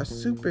of us are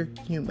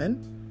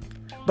superhuman,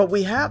 but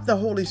we have the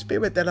Holy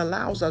Spirit that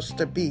allows us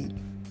to be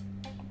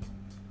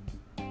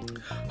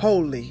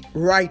holy,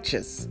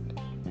 righteous.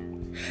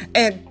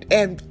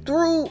 And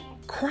through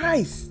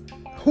Christ,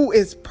 who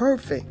is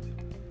perfect,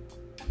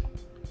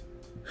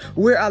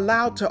 we're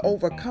allowed to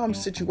overcome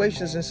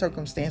situations and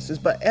circumstances.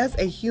 But as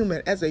a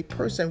human, as a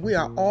person, we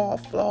are all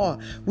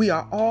flawed. We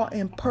are all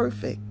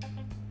imperfect.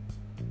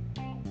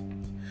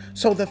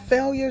 So the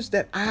failures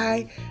that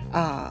I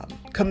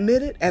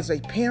committed as a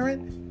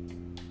parent,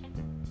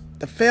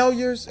 the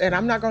failures, and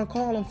I'm not going to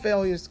call them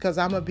failures because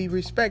I'm going to be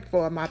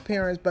respectful of my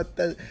parents, but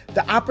the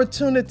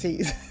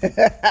opportunities,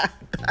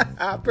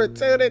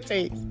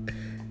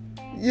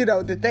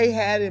 that they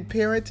had in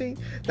parenting,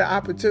 the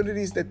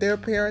opportunities that their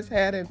parents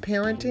had in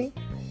parenting,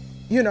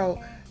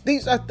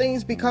 these are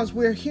things because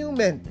we're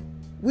human.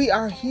 We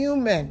are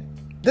human.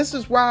 This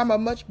is why I'm a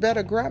much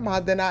better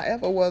grandma than I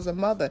ever was a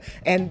mother.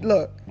 And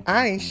look,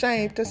 I ain't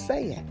ashamed to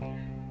say it.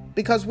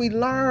 Because we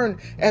learn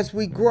as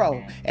we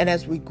grow. And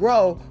as we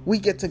grow, we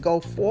get to go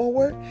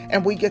forward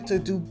and we get to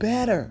do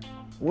better.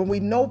 When we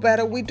know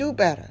better, we do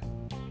better.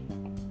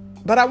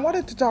 But I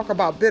wanted to talk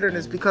about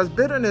bitterness because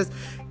bitterness,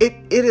 it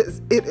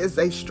is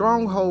a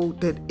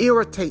stronghold that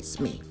irritates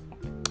me.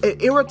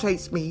 It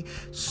irritates me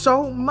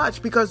so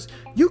much because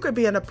you could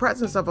be in the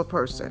presence of a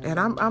person. And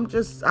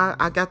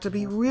I got to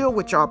be real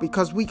with y'all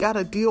because we got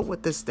to deal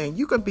with this thing.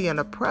 You can be in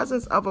the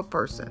presence of a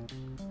person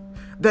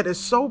that is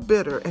so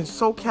bitter and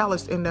so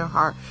callous in their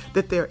heart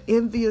that they're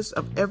envious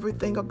of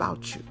everything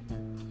about you.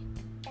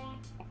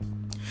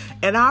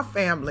 In our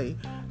family,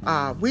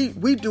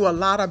 we do a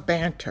lot of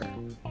banter.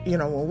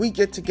 When we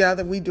get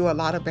together, we do a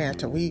lot of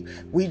banter.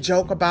 We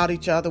joke about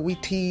each other. We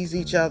tease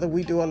each other.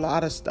 We do a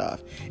lot of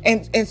stuff.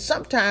 And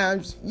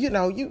sometimes, you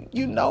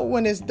know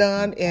when it's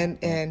done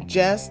in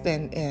jest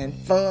and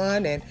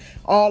fun and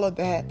all of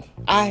that.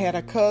 I had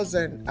a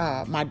cousin,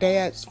 my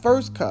dad's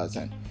first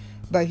cousin,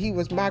 but he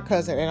was my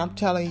cousin. And I'm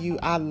telling you,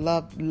 I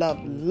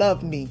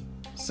love me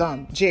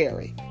some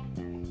Jerry,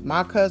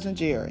 my cousin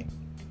Jerry.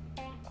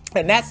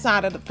 And that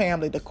side of the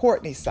family, the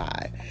Courtney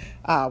side,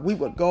 we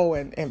would go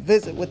and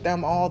visit with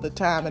them all the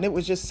time. And it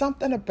was just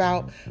something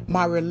about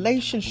my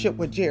relationship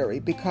with Jerry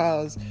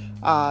because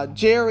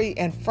Jerry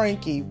and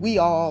Frankie, we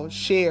all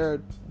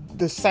shared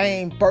the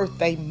same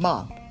birthday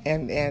month.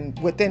 And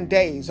within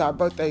days, our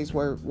birthdays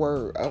were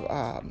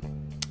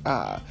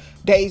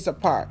days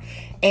apart.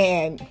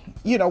 And,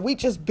 we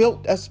just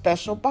built a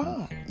special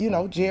bond,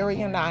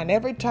 Jerry and I. And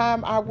every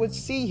time I would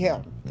see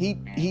him,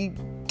 he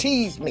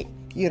teased me.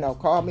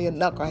 Call me a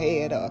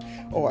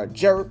knucklehead or a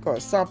jerk or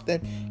something,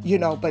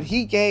 but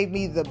he gave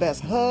me the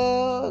best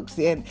hugs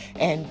and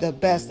the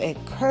best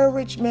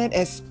encouragement,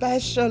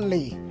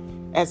 especially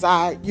as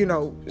I,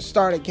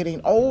 started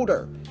getting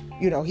older.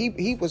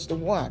 He was the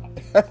one.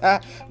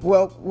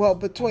 well,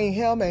 between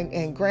him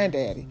and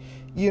Granddaddy,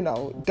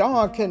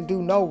 Dawn couldn't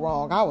do no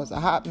wrong. I was a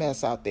hot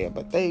mess out there,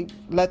 but they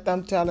let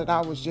them tell it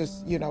I was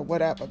just,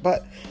 whatever.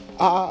 But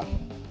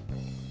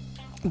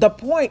The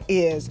point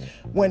is,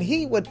 when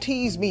he would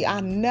tease me,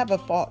 I never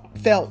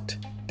felt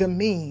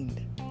demeaned.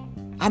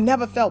 I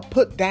never felt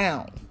put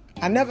down.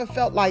 I never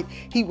felt like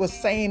he was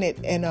saying it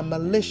in a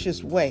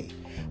malicious way.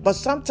 But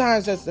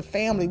sometimes as the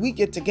family, we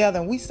get together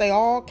and we say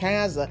all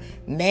kinds of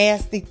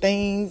nasty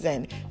things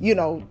and,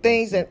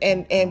 things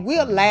and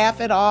we'll laugh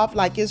it off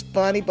like it's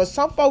funny. But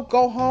some folk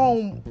go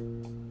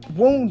home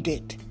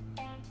wounded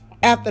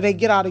after they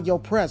get out of your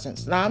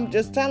presence. Now, I'm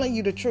just telling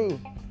you the truth.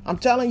 I'm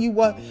telling you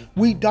what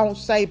we don't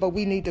say, but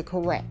we need to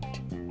correct.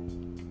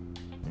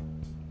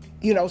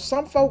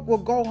 Some folk will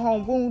go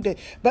home wounded.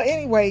 But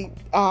anyway,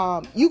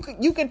 you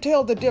can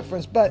tell the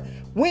difference. But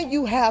when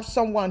you have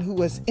someone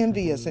who is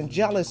envious and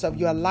jealous of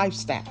your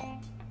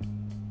lifestyle,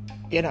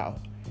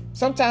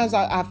 sometimes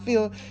I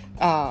feel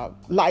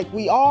like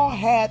we all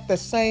had the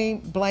same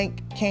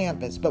blank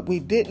canvas, but we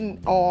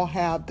didn't all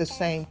have the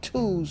same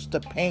tools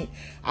to paint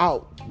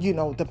out,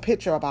 the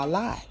picture of our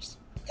lives.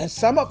 And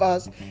some of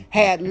us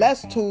had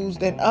less tools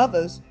than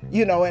others,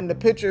 and the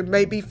picture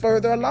may be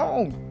further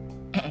along.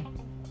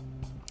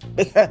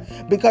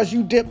 Because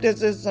you dipped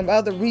into some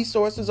other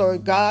resources, or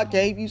God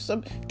gave you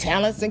some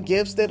talents and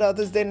gifts that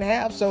others didn't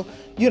have. So,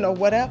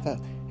 whatever.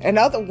 And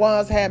other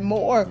ones had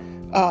more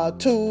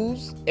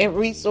tools and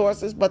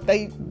resources, but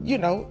they,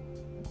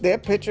 their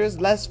picture is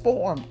less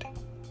formed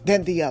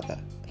than the other.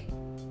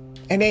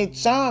 And then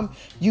some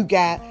you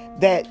got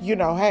that,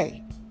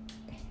 hey,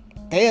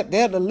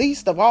 they're the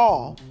least of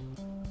all,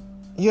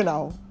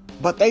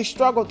 but they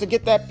struggle to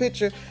get that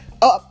picture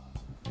up.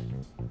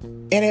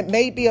 And it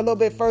may be a little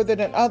bit further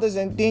than others.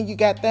 And then you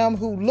got them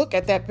who look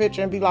at that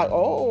picture and be like,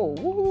 oh,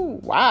 woo,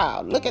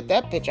 wow, look at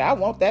that picture. I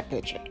want that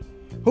picture.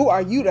 Who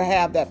are you to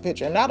have that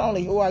picture? And not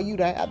only who are you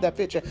to have that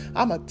picture,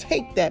 I'm going to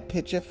take that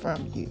picture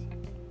from you.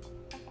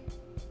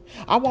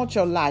 I want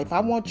your life.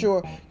 I want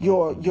your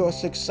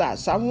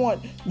success. I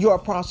want your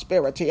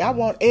prosperity. I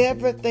want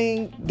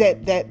everything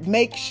that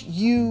makes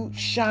you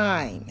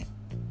shine.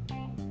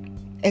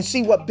 And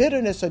see, what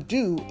bitterness will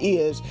do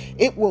is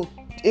it will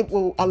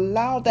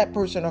allow that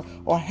person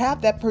or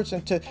have that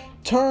person to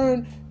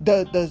turn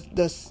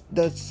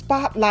the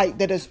spotlight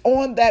that is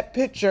on that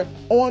picture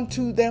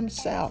onto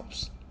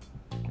themselves.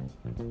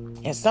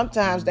 And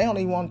sometimes they don't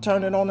even want to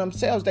turn it on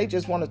themselves. They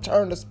just want to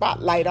turn the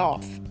spotlight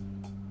off.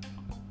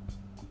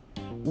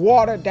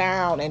 Water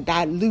down and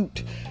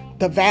dilute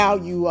the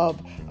value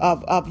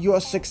of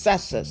your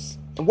successes,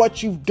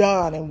 what you've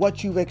done and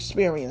what you've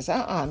experienced.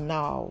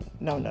 No.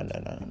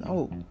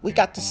 We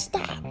got to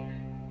stop.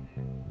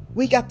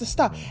 We got to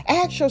stop.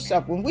 Ask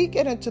yourself, when we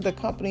get into the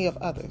company of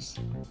others,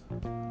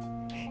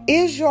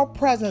 is your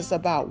presence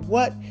about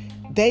what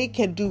they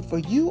can do for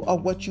you or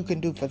what you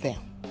can do for them?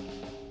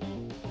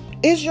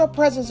 Is your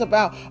presence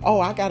about,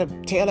 I got to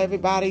tell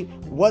everybody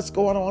what's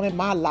going on in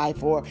my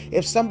life? Or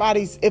if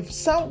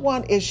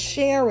someone is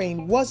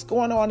sharing what's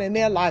going on in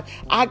their life,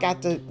 I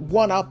got to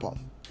one-up them.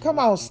 Come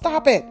on,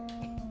 stop it.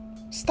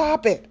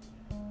 Stop it.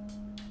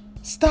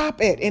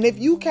 Stop it. And if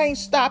you can't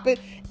stop it,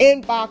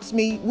 inbox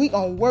me. We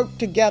gonna work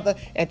together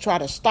and try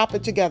to stop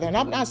it together. And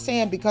I'm not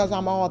saying because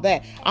I'm all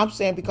that. I'm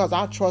saying because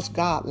I trust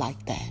God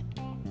like that.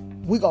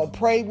 We gonna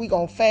pray. We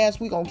gonna fast.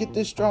 We gonna get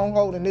this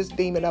stronghold and this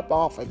demon up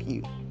off of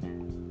you.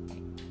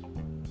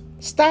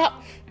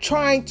 Stop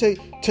trying to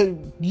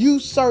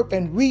usurp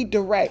and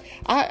redirect.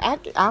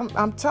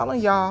 I'm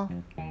telling y'all,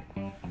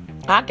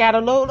 I got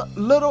a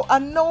little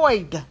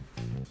annoyed.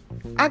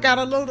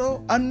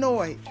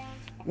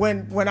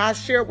 When I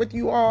shared with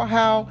you all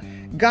how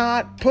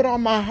God put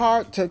on my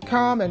heart to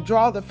come and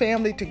draw the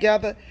family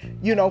together,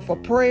 for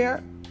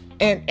prayer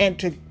and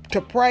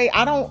to pray.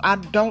 I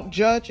don't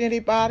judge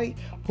anybody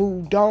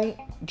who don't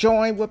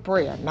join with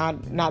prayer.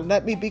 Now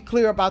let me be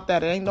clear about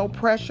that. It ain't no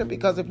pressure,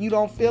 because if you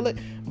don't feel it,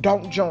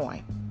 don't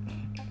join.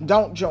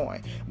 Don't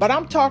join. But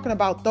I'm talking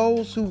about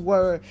those who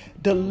were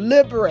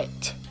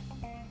deliberate.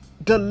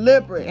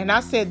 And I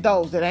said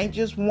those, that ain't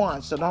just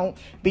one. So don't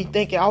be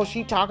thinking,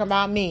 she talking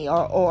about me,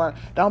 or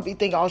don't be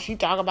thinking, she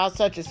talking about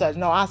such and such.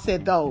 No, I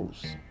said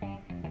those,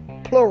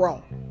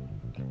 plural,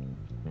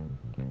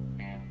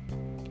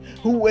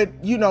 who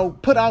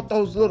would, put out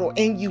those little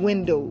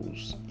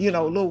innuendos,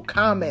 little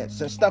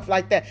comments and stuff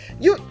like that.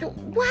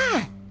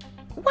 Why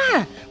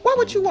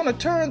would you want to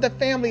turn the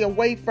family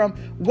away from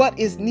what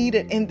is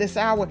needed in this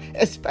hour,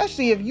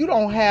 especially if you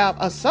don't have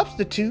a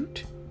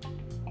substitute?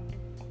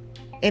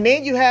 And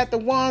then you had the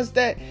ones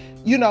that,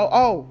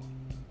 y'all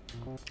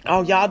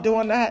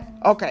doing that?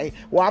 Okay,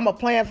 well, I'm going to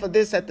plan for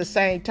this at the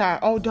same time.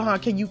 Oh, Dawn,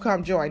 can you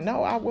come join?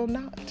 No, I will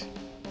not.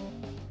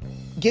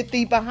 Get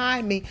thee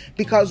behind me,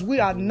 because we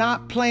are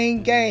not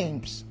playing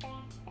games.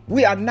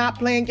 We are not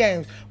playing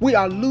games. We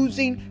are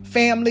losing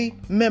family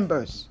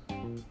members.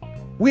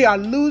 We are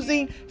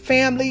losing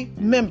family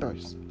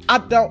members. I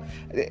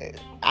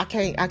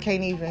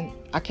can't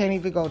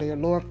even go there.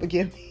 Lord,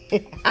 forgive me.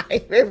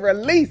 I've been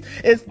released.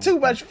 It's too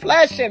much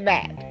flesh in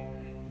that.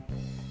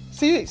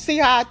 See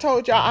how I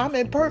told y'all I'm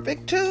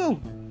imperfect too.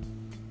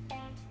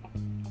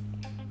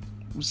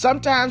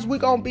 Sometimes I'm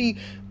gonna be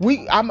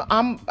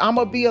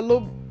a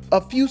little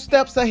a few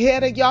steps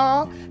ahead of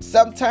y'all.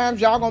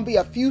 Sometimes y'all gonna be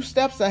a few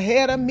steps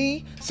ahead of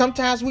me.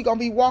 Sometimes we gonna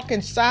be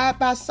walking side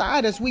by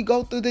side as we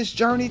go through this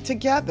journey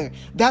together.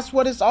 That's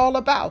what it's all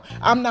about.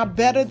 I'm not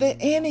better than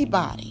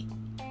anybody.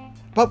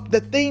 But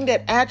the thing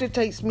that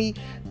agitates me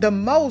the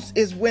most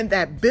is when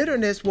that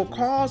bitterness will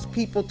cause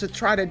people to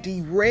try to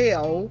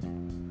derail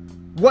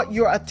what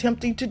you're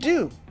attempting to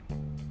do.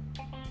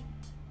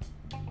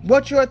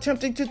 What you're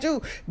attempting to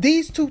do.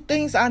 These two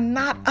things are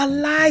not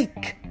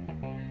alike.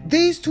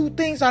 These two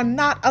things are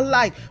not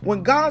alike.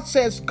 When God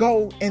says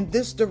go in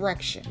this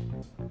direction,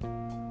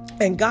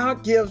 and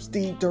God gives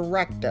the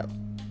directive,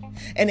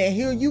 and then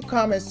here you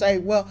come and say,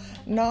 well,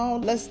 no,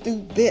 let's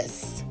do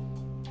this.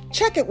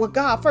 Check it with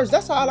God first.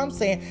 That's all I'm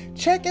saying.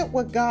 Check it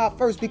with God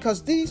first,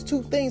 because these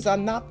two things are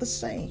not the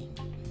same.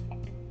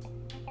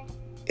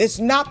 It's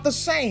not the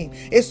same.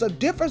 It's a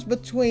difference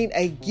between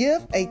a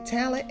gift, a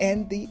talent,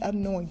 and the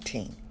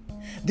anointing.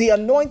 The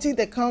anointing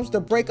that comes to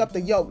break up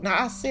the yoke. Now,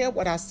 I said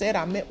what I said.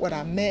 I meant what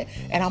I meant.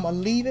 And I'm going to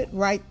leave it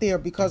right there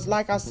because,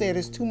 like I said,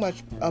 it's too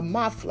much of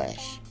my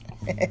flesh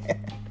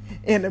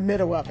in the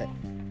middle of it.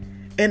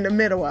 In the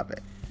middle of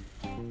it.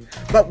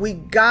 But we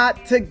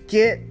got to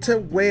get to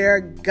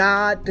where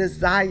God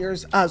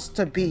desires us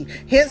to be.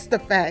 Hence the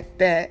fact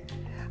that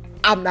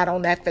I'm not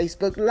on that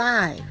Facebook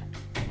Live.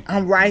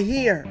 I'm right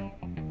here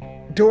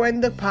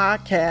during the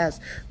podcast,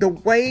 the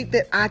way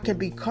that I can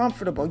be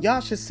comfortable.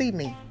 Y'all should see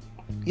me.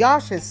 Y'all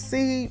should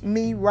see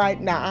me right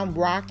now. I'm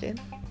rocking,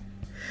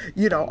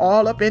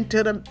 all up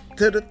into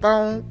the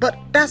phone. But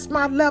that's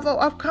my level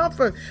of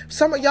comfort.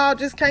 Some of y'all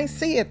just can't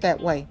see it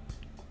that way.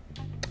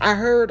 I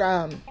heard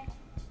a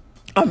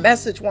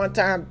message one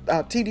time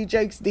T.D.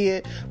 Jakes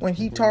did when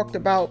he talked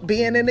about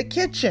being in the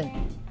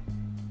kitchen.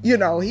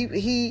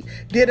 He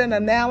did an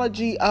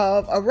analogy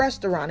of a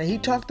restaurant, and he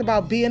talked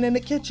about being in the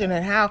kitchen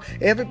and how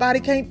everybody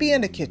can't be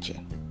in the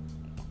kitchen.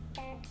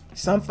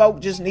 Some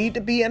folk just need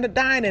to be in the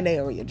dining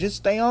area. Just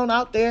stay on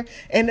out there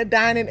in the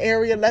dining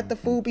area. Let the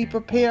food be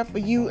prepared for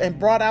you and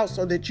brought out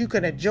so that you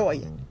can enjoy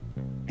it.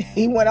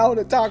 He went on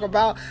to talk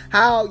about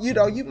how,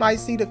 you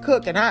might see the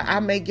cook, and I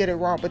may get it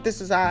wrong, but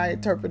this is how I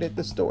interpreted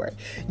the story.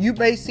 You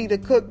may see the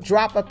cook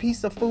drop a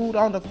piece of food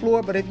on the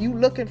floor, but if you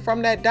looking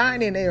from that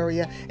dining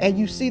area and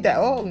you see that,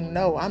 oh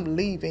no, I'm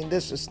leaving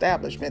this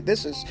establishment.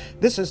 This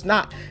is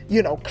not,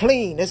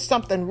 clean. There's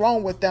something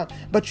wrong with them.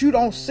 But you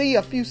don't see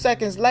a few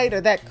seconds later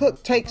that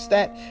cook takes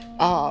that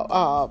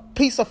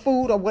piece of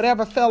food or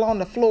whatever fell on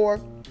the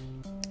floor,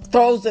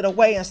 throws it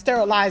away and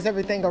sterilizes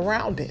everything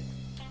around it.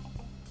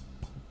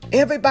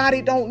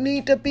 Everybody don't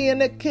need to be in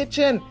the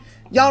kitchen.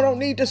 Y'all don't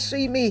need to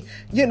see me.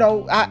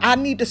 I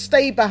need to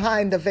stay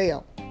behind the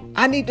veil.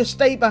 I need to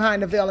stay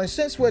behind the veil. And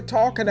since we're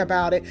talking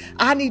about it,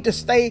 I need to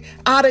stay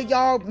out of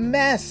y'all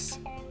mess,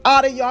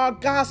 out of y'all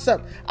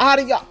gossip, out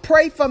of y'all.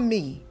 Pray for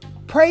me.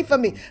 Pray for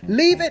me.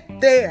 Leave it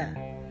there.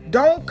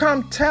 Don't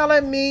come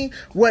telling me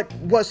what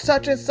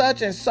such and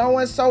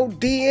so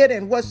did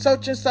and what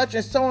such and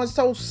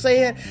so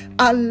said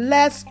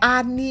unless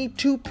I need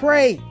to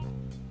pray.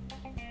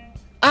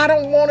 I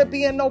don't want to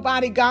be in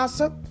nobody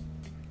gossip.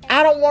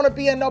 I don't want to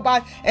be in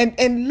nobody.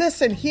 And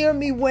listen, hear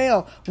me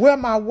well. Where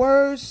my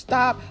words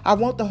stop, I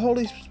want the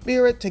Holy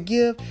Spirit to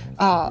give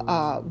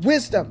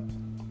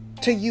wisdom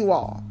to you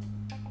all.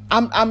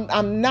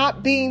 I'm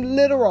not being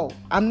literal.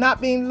 I'm not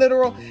being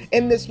literal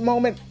in this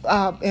moment.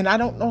 And I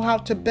don't know how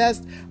to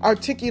best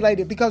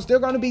articulate it, because there are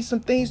going to be some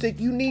things that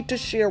you need to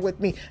share with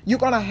me. You're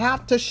going to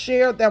have to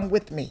share them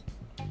with me,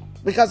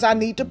 because I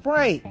need to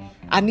pray.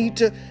 I need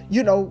to,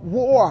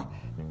 war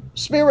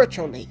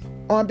spiritually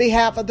on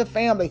behalf of the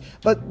family.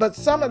 But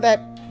some of that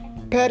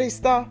petty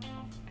stuff,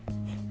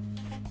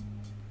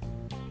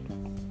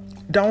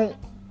 don't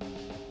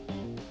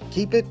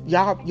keep it.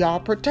 Y'all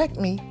protect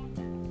me.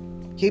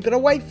 Keep it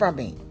away from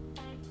me.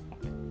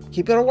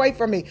 Keep it away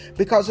from me,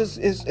 because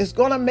it's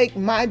going to make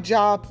my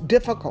job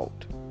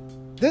difficult.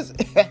 This,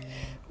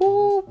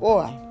 oh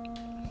boy.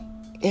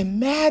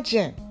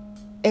 Imagine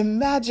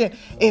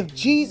if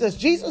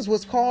Jesus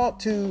was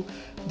called to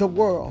the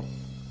world.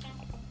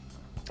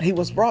 He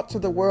was brought to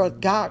the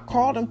world. God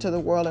called him to the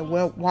world. And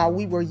while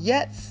we were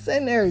yet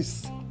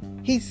sinners,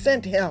 he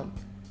sent him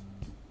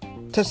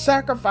to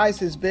sacrifice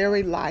his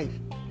very life.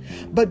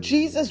 But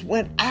Jesus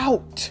went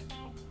out.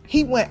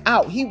 He went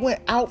out. He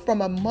went out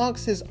from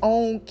amongst his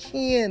own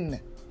kin,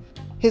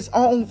 his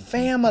own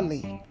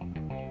family.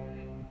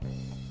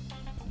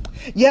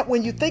 Yet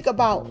when you think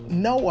about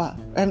Noah,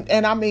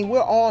 and I mean,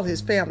 we're all his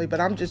family, but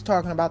I'm just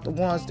talking about the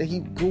ones that he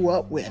grew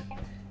up with,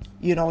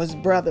 his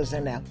brothers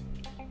and them.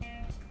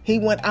 He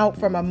went out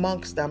from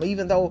amongst them,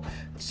 even though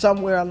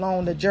somewhere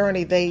along the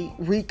journey they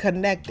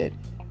reconnected.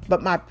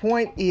 But my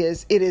point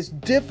is, it is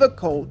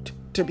difficult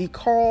to be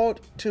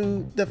called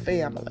to the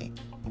family.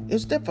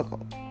 It's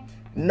difficult.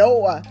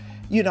 Noah,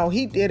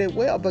 he did it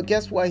well, but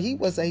guess what? He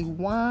was a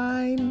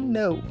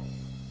wino.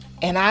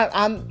 And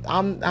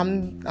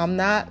I'm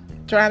not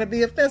trying to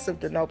be offensive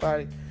to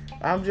nobody.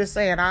 I'm just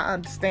saying I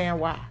understand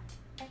why.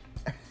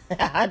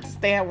 I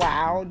understand why.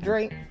 I don't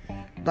drink,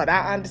 but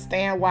I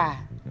understand why.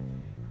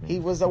 He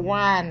was a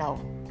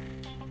wino.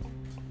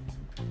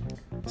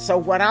 So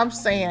what I'm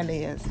saying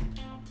is,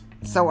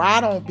 so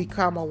I don't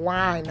become a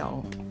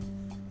wino,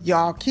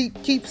 y'all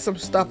keep some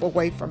stuff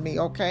away from me,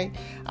 okay?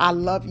 I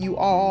love you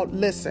all.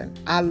 Listen,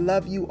 I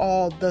love you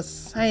all the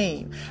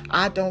same.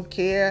 I don't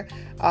care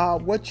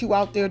what you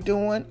out there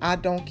doing. I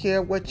don't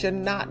care what you're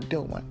not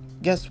doing.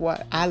 Guess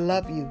what? I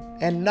love you,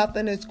 and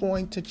nothing is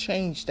going to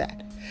change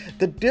that.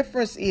 The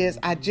difference is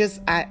I've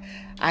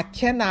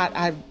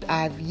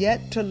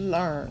yet to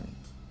learn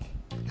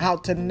how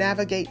to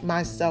navigate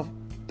myself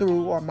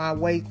through, or my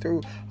way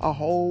through, a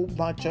whole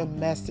bunch of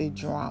messy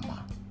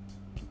drama.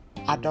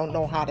 I don't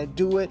know how to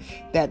do it.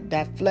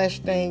 That flesh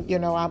thing,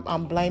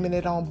 I'm blaming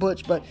it on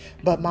Butch, but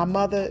my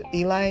mother,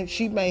 Elaine,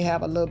 she may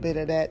have a little bit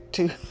of that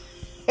too.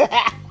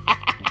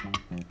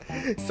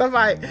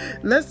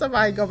 Let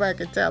somebody go back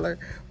and tell her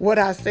what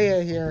I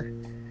said here.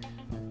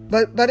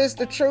 But it's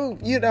the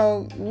truth,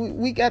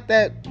 we got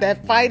that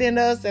fight in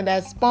us and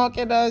that spunk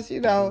in us,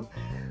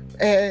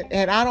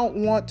 and I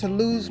don't want to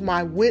lose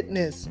my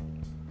witness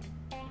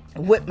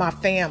with my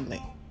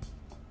family,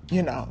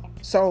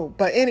 So,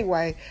 but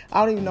anyway,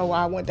 I don't even know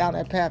why I went down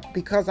that path,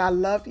 because I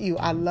love you.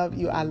 I love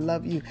you. I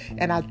love you.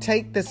 And I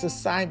take this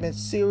assignment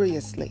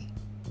seriously.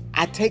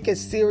 I take it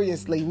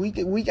seriously.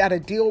 We got to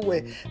deal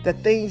with the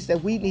things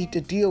that we need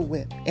to deal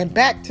with. And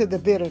back to the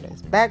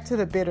bitterness.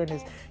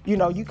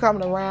 You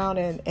coming around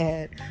and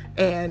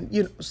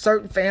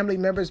certain family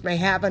members may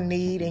have a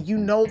need, and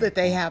that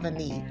they have a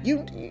need.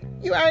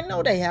 I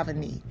know they have a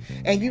need.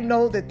 And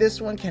that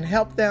this one can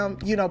help them,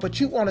 but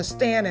you want to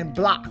stand and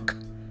block.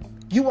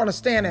 You want to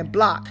stand and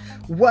block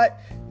what,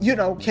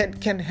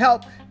 can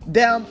help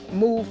them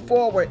move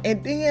forward.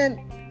 And then,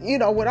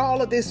 with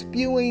all of this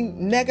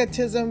spewing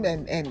negativism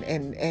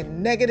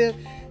and negative,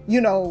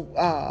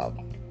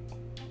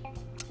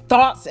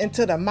 thoughts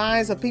into the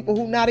minds of people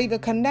who not even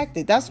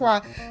connected. That's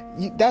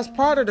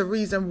part of the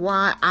reason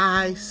why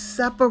I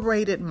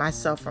separated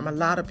myself from a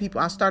lot of people.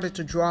 I started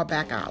to draw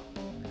back out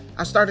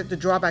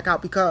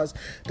because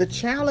the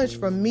challenge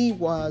for me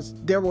was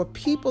there were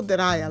people that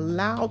I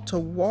allowed to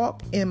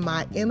walk in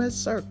my inner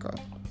circle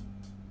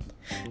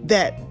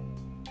that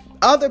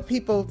other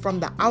people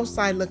from the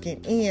outside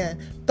looking in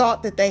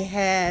thought that they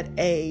had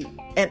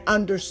an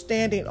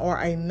understanding or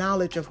a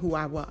knowledge of who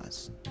I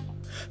was.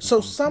 So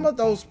some of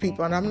those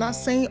people, and I'm not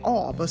saying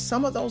all, but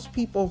some of those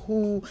people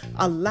who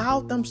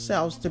allowed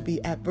themselves to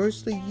be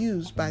adversely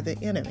used by the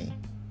enemy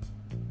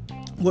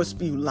would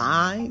spew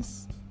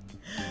lies,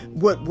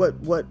 would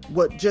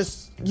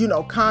just,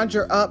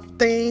 conjure up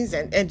things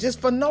and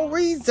just for no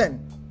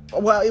reason.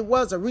 Well, it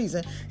was a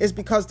reason. It's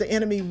because the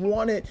enemy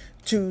wanted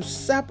to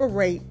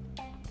separate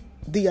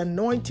the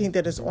anointing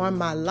that is on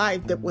my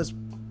life that was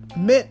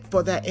meant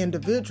for that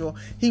individual.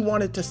 He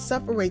wanted to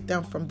separate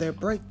them from their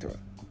breakthrough.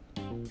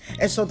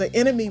 And so the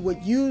enemy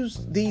would use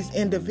these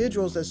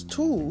individuals as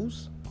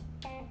tools.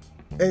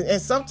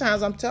 And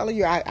sometimes I'm telling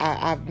you,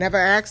 I've never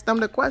asked them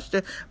the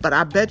question, but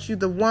I bet you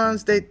the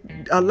ones that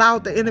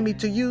allowed the enemy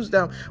to use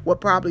them will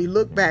probably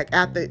look back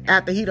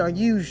after he done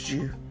used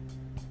you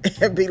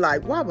and be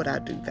like, why would I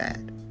do that?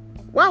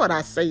 Why would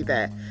I say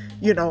that,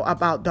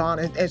 about Dawn?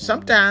 And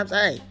sometimes,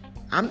 hey,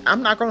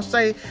 I'm not going to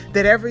say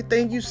that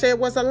everything you said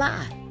was a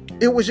lie.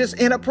 It was just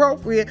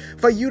inappropriate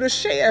for you to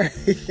share.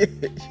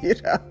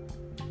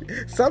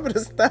 Some of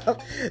the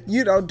stuff,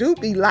 do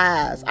be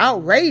lies,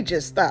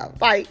 outrageous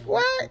stuff. Like,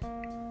 what?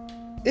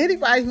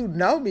 Anybody who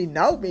know me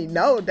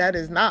know that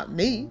is not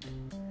me.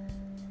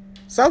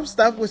 Some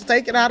stuff was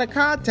taken out of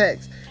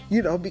context,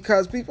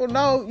 because people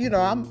know,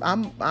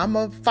 I'm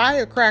a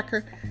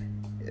firecracker,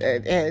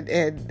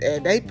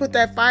 and they put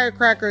that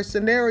firecracker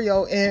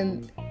scenario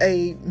in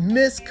a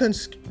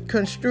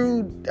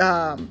misconstrued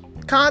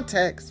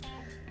context,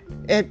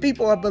 and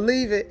people will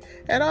believe it.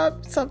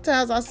 And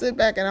sometimes I sit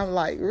back and I'm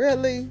like,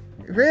 really?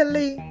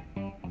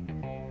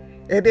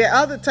 And then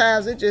other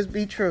times it just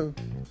be true.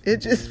 It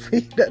just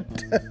be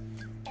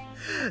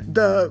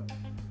the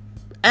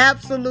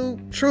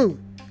absolute truth.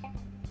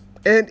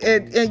 And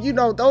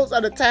those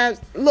are the times,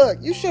 look,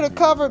 you should have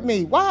covered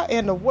me. Why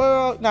in the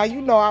world? Now,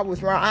 I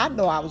was wrong. I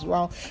know I was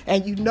wrong.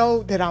 And you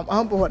know that I'm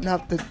humble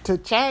enough to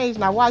change.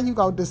 Now, why you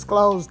going to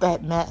disclose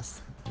that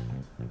mess?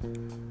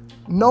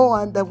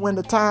 Knowing that when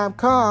the time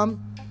comes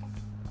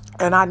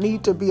and I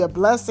need to be a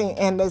blessing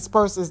in this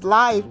person's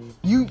life,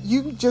 you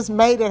just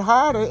made it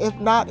harder, if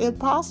not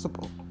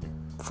impossible,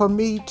 for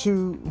me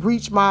to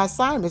reach my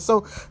assignment.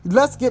 So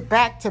let's get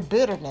back to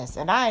bitterness.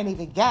 And I ain't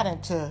even got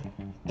into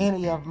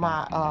any of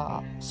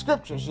my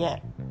scriptures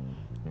yet.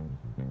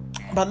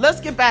 But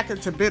let's get back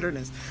into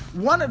bitterness.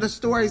 One of the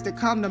stories that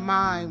come to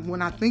mind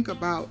when I think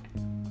about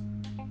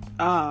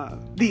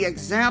the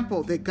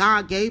example that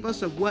God gave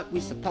us of what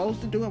we're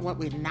supposed to do and what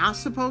we're not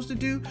supposed to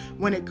do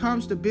when it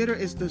comes to bitter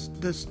is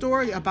the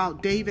story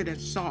about David and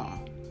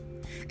Saul.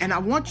 And I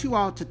want you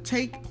all to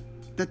take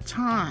the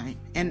time,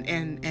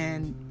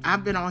 and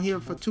I've been on here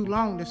for too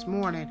long this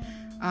morning,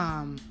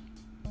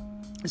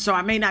 so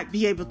I may not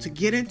be able to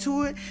get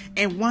into it.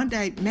 And one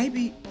day,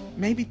 maybe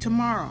maybe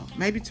tomorrow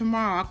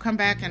I'll come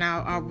back and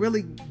I'll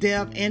really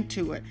delve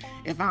into it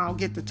if I don't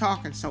get to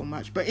talking so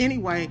much. But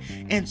anyway,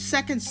 in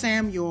 2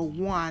 Samuel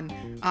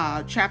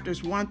 1,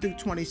 chapters 1 through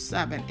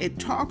 27, it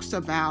talks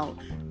about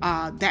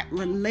that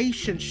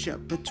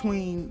relationship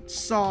between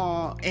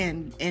Saul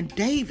and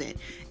David.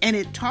 And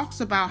it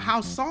talks about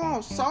how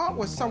Saul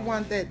was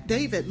someone that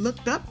David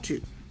looked up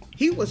to.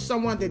 He was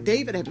someone that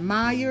David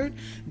admired.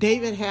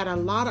 David had a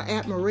lot of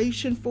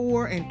admiration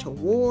for and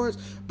towards.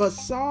 But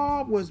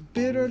Saul was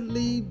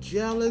bitterly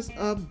jealous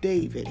of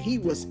David. He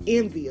was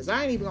envious.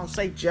 I ain't even going to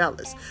say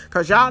jealous,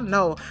 because y'all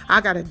know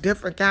I got a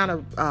different kind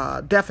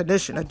of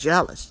definition of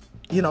jealous.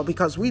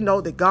 Because we know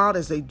that God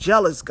is a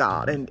jealous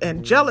God.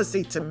 And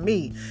jealousy to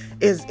me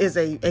is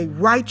a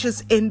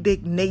righteous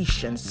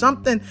indignation,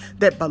 something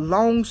that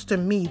belongs to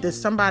me that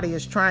somebody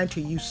is trying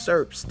to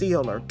usurp,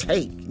 steal, or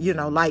take.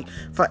 Like,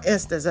 for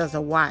instance, as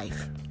a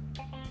wife,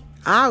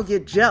 I'll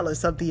get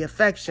jealous of the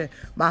affection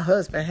my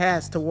husband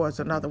has towards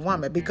another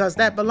woman because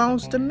that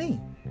belongs to me.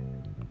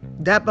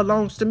 That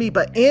belongs to me.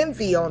 But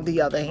envy, on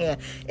the other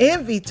hand,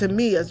 envy to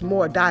me is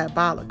more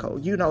diabolical.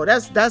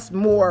 That's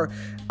more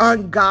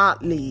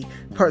ungodly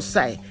per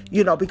se.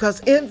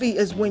 Because envy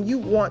is when you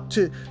want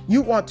to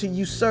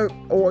usurp,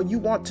 or you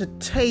want to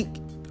take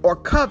or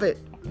covet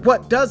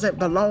what doesn't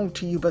belong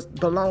to you but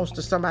belongs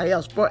to somebody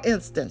else. For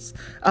instance,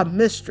 a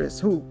mistress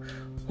who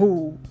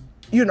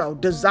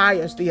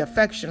desires the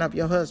affection of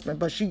your husband,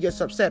 but she gets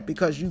upset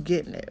because you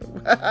getting it.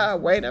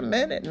 Wait a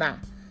minute now.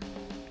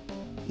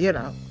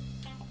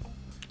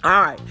 All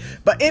right.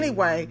 But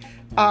anyway,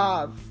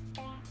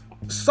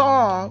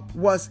 Saul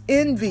was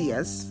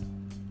envious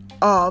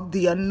of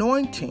the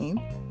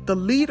anointing, the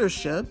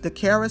leadership, the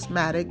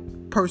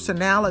charismatic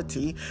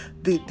personality,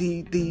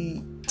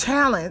 the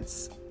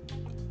talents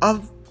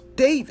of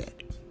David.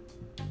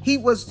 He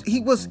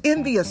was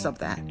envious of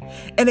that.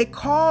 And it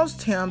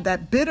caused him,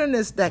 that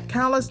bitterness, that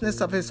callousness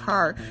of his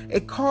heart,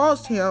 it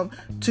caused him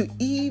to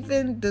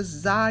even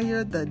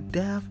desire the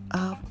death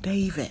of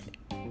David.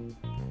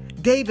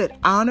 David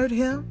honored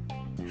him.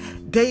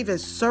 David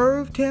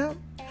served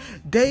him.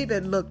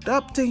 David looked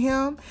up to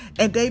him.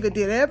 And David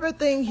did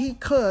everything he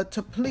could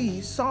to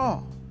please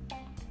Saul.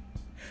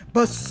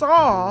 But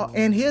Saul,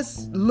 in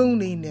his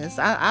looniness,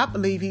 I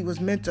believe he was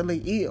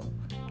mentally ill.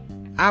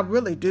 I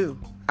really do.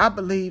 I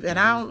believe, and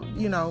I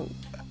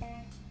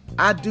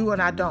do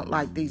and I don't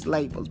like these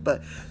labels,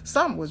 but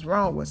something was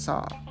wrong with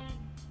Saul.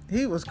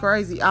 He was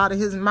crazy, out of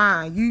his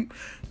mind.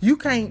 You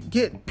can't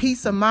get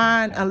peace of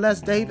mind unless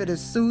David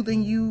is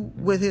soothing you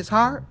with his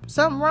heart.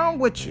 Something wrong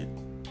with you.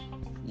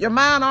 Your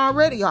mind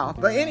already off.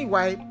 But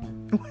anyway,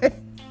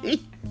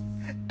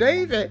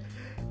 David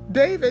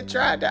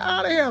tried to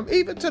honor him,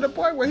 even to the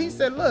point where he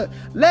said, look,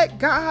 let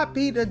God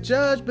be the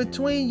judge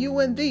between you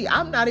and thee.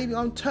 I'm not even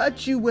going to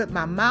touch you with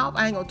my mouth.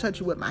 I ain't going to touch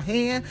you with my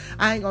hand.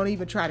 I ain't going to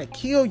even try to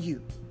kill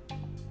you.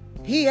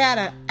 He had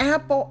an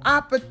ample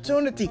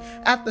opportunity.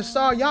 After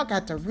Saul, y'all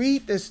got to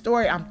read this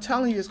story. I'm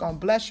telling you, it's going to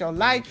bless your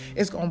life.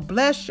 It's going to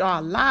bless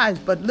your lives.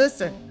 But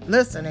listen,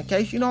 in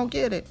case you don't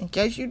get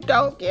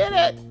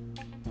it,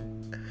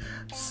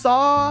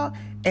 Saul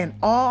and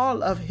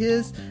all of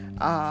his,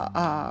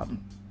 I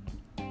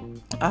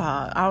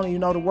don't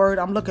even know the word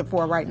I'm looking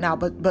for right now,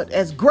 but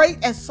as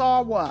great as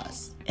Saul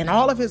was, and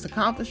all of his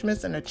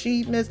accomplishments and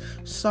achievements,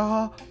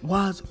 Saul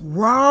was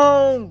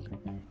wrong.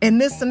 In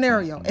this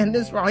scenario,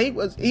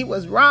 he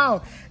was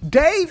wrong.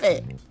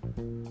 David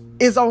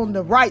is on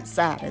the right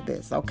side of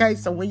this, okay?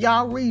 So when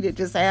y'all read it,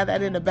 just have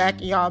that in the back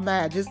of y'all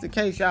mind, just in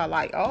case y'all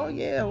like, oh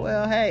yeah,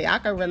 well, hey, I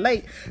can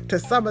relate to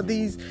some of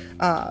these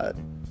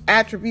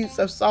attributes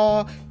of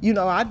Saul.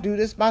 I do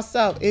this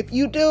myself. If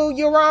you do,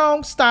 you're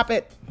wrong. Stop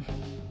it.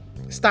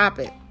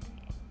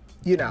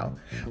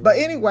 But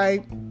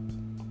anyway,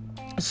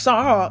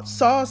 Saul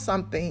saw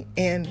something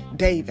in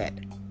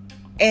David.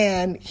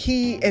 And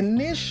he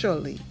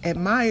initially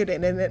admired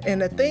it.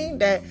 And the thing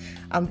that,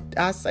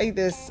 I say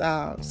this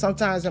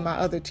sometimes in my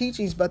other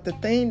teachings, but the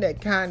thing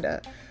that kind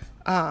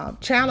of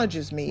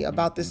challenges me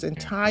about this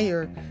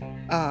entire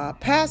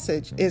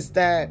passage is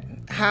that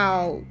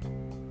how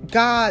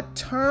God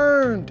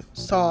turned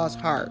Saul's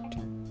heart.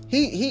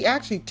 He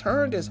actually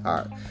turned his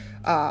heart.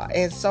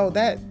 And so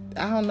that,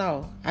 I don't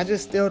know. I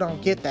just still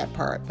don't get that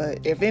part.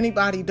 But if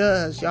anybody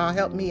does, y'all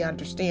help me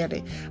understand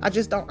it. I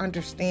just don't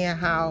understand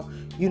how,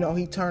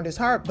 he turned his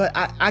heart. But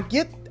I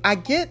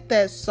get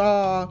that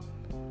Saul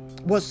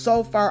was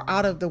so far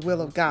out of the will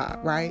of God,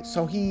 right?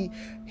 So he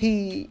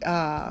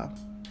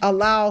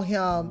allowed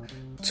him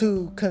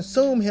to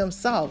consume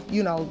himself,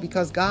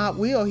 because God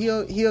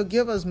he'll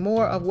give us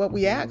more of what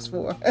we ask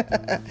for,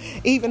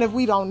 even if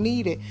we don't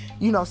need it,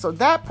 so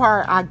that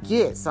part I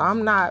get. So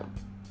I'm not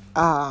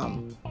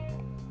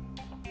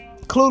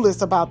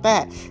clueless about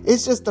that.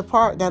 It's just the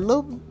part, that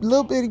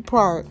little bitty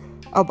part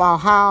about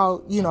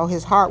how,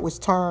 his heart was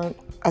turned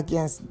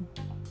against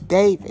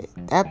David.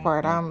 That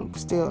part I'm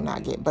still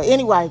not getting. But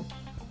anyway,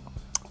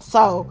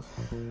 so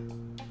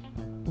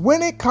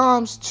when it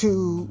comes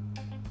to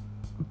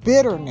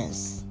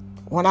bitterness,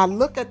 when I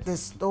look at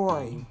this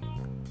story,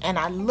 and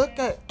I look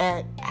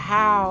at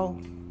how,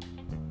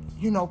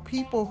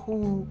 people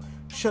who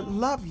should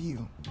love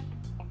you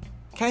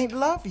can't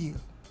love you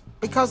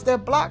because they're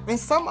blocked. And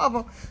some of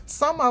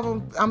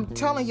them, I'm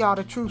telling y'all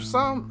the truth,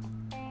 some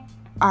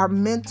are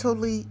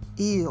mentally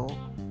ill.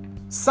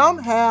 Some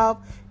have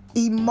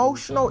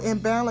emotional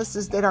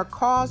imbalances that are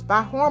caused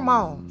by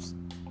hormones.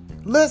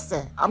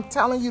 Listen, I'm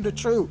telling you the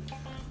truth.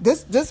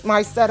 This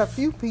might set a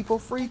few people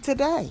free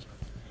today.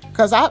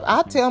 Because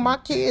I tell my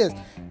kids,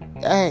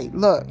 hey,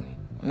 look,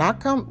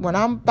 when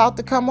I'm about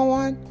to come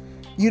on,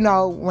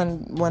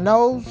 when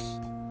those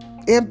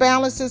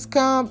imbalances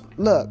come,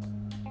 look,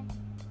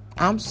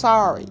 I'm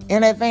sorry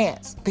in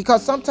advance.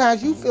 Because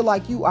sometimes you feel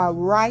like you are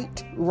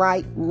right.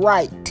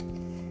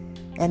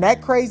 And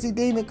that crazy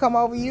demon come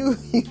over you,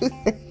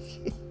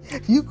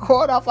 you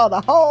caught off on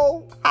the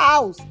whole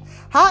house.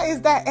 How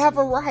is that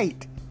ever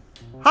right?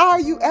 How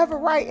are you ever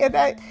right in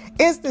that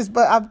instance?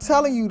 But I'm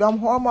telling you, them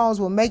hormones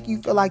will make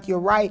you feel like you're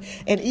right.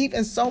 And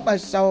even so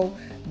much so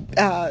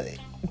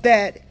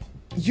that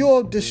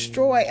you'll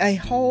destroy a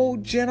whole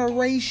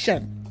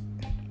generation.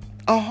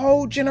 A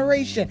whole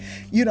generation.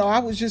 I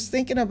was just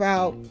thinking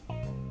about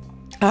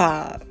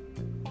a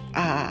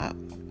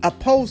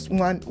post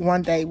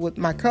one day with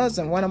my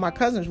cousin. One of my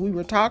cousins, we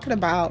were talking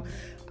about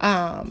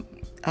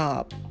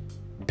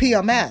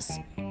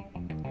PMS.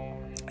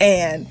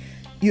 And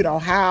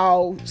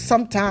how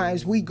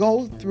sometimes we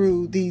go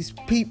through these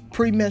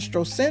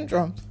premenstrual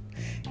syndromes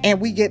and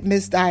we get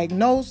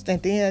misdiagnosed,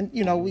 and then,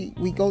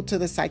 we go to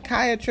the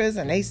psychiatrist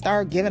and they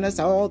start giving us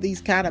all these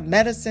kind of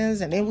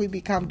medicines, and then we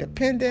become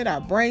dependent, our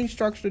brain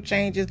structure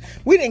changes.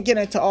 We didn't get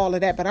into all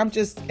of that, but I'm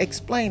just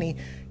explaining,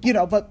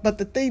 but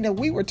the thing that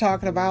we were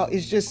talking about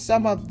is just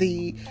some of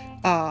the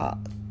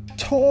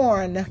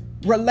torn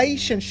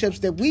relationships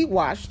that we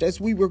watched as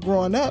we were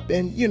growing up.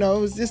 And, it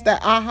was just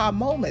that aha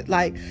moment,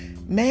 like,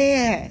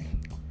 man,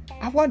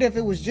 I wonder if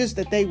it was just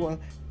that they were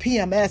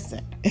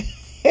PMSing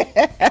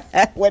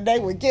when they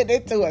would get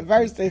into it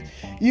versus,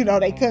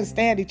 they couldn't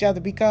stand each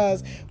other,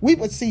 because we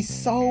would see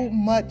so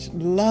much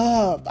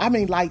love. I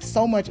mean, like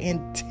so much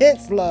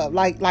intense love,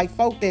 like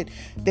folk that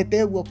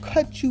they will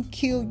cut you,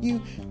 kill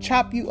you,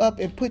 chop you up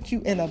and put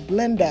you in a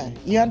blender.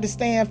 You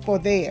understand, for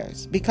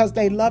theirs, because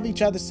they love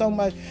each other so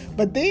much.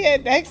 But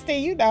then next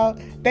thing you know,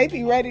 they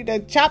be ready to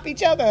chop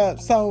each other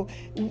up. So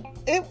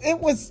it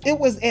was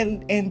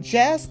in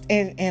jest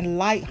and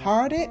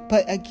lighthearted,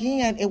 but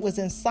again, it was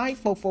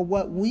insightful for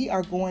what we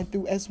are going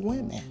through as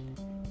women.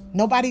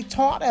 Nobody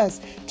taught us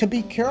to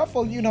be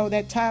careful,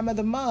 that time of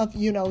the month.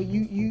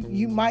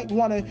 You might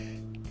want to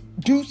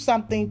do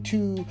something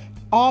to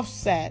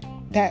offset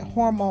that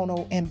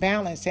hormonal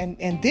imbalance.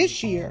 And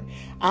this year,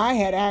 I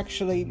had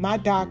my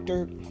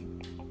doctor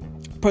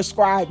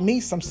prescribed me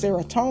some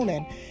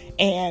serotonin,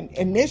 and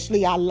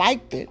initially I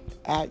liked it.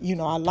 I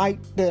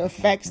liked the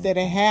effects that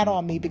it had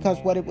on me, because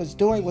what it was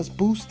doing was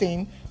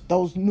boosting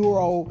those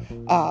neural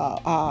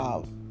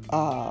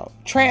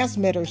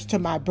transmitters to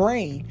my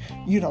brain,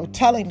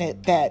 telling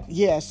it that,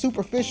 yeah,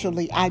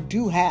 superficially I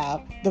do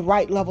have the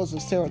right levels of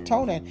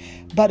serotonin,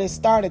 but it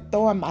started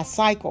throwing my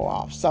cycle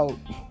off. So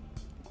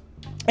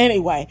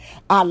anyway,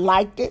 I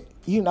liked it,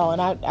 and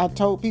I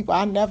told people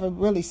I never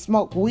really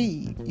smoked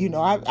weed.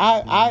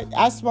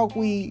 I smoked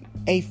weed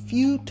a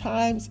few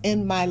times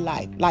in my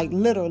life. Like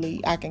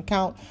literally, I can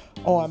count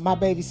on, my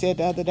baby said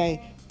the other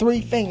day,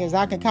 3 fingers.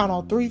 I can count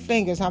on 3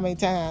 fingers how many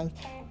times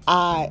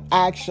I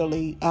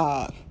actually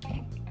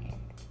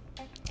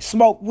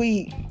smoked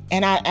weed.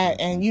 And I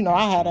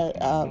had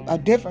a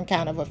different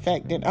kind of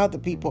effect than other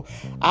people.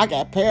 I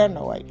got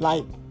paranoid,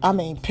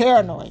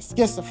 paranoid,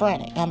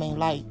 schizophrenic.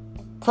 Like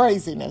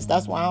craziness.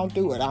 That's why I don't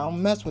do it. I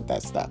don't mess with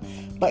that stuff.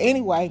 But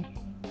anyway,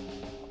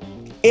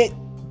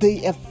 the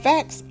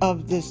effects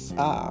of this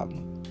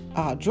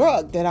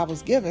drug that I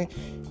was given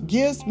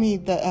gives me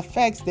the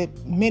effects that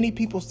many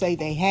people say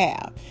they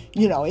have.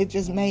 It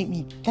just made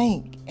me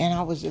think, and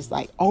I was just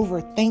like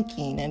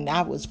overthinking, and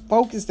I was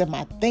focused in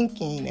my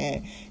thinking,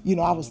 and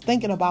I was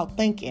thinking about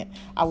thinking.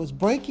 I was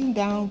breaking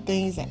down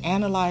things and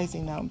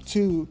analyzing them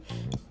to,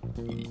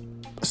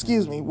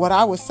 what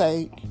I would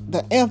say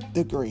the nth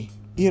degree.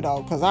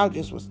 Because I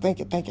just was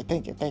thinking.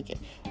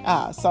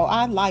 So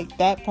I like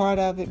that part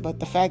of it, but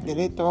the fact that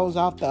it throws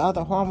off the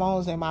other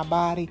hormones in my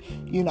body,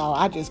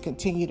 I just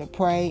continue to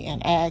pray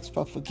and ask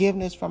for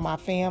forgiveness from my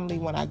family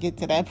when I get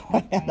to that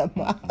point in the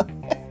month.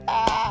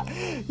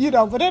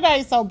 But it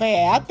ain't so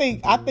bad.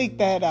 I think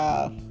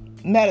that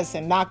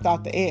medicine knocked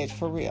off the edge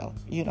for real.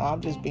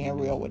 I'm just being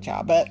real with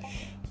y'all. But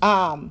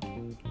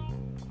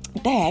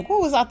Dag,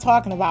 what was I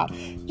talking about?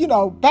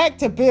 Back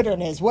to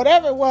bitterness.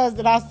 Whatever it was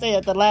that I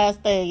said the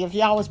last thing, if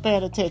y'all was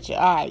paying attention.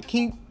 All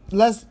right,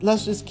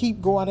 let's just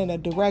keep going in a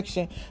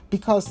direction,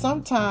 because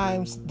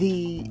sometimes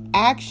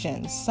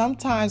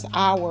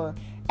our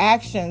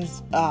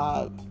actions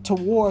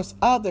towards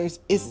others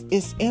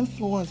is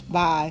influenced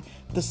by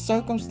the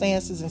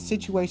circumstances and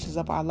situations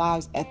of our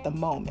lives at the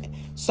moment.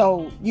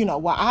 So,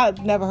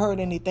 I've never heard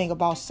anything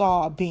about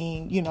Saul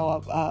being,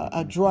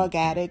 a drug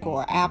addict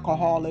or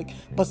alcoholic,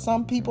 but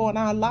some people in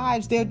our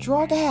lives, they're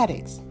drug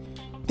addicts.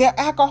 They're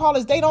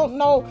alcoholics. They don't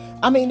know.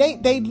 I mean,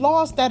 they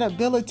lost that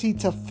ability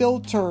to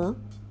filter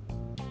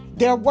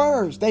their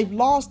words. They've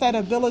lost that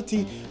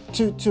ability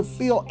to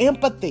feel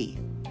empathy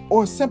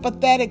or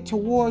sympathetic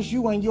towards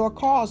you and your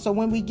cause. So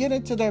when we get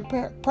into their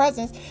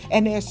presence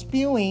and they're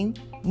spewing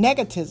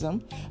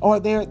negativism, or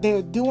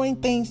they're doing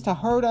things to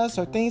hurt us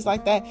or things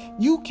like that,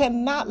 you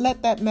cannot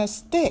let that mess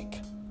stick.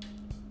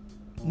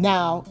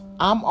 Now,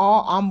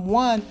 I'm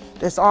one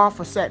that's all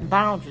for setting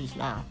boundaries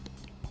now.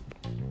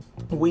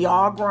 We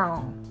all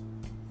grown.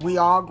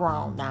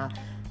 Now,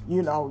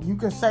 you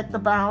can set the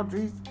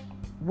boundaries,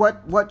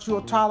 what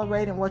you'll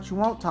tolerate and what you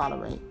won't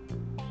tolerate.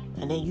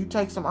 And then you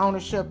take some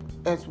ownership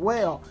as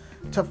well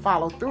to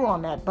follow through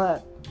on that.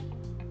 But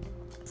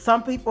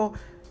some people,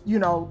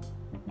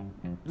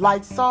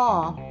 like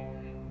Saul,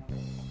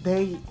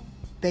 they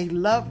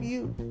love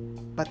you,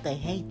 but they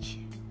hate you.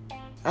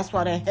 That's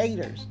why they're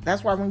haters.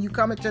 That's why when you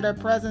come into their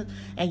presence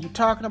and you're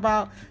talking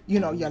about,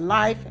 your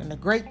life and the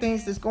great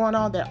things that's going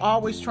on, they're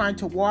always trying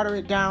to water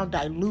it down,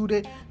 dilute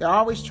it. They're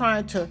always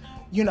trying to,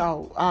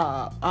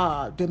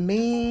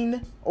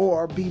 demean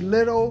or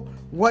belittle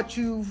what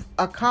you've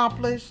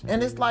accomplished.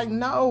 And it's like,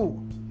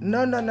 no,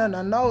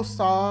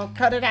 Saul,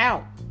 cut it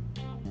out.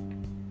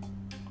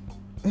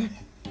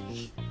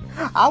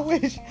 I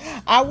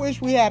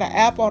wish we had an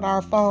app on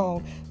our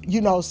phone,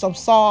 some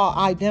Saul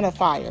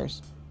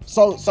identifiers.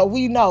 So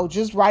we know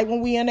just right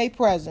when we in a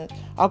presence,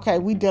 okay,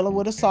 we dealing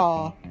with a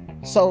Saul.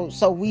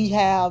 So we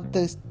have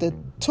the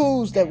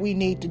tools that we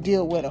need to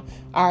deal with them.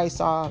 All right,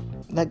 Saul,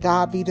 let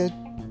God be the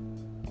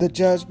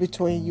judge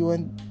between you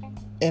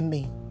and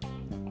me.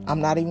 I'm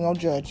not even going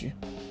to judge you.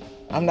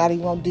 I'm not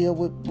even going to deal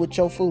with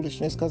your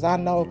foolishness, because I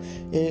know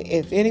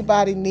if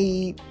anybody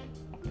need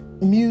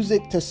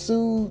music to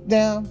soothe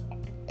them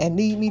and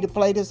need me to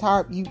play this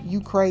harp,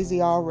 you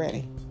crazy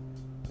already.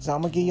 So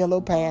I'm going to give you a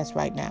little pass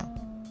right now.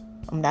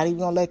 I'm not even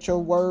going to let your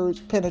words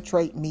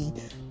penetrate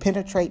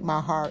my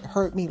heart,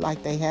 hurt me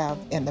like they have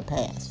in the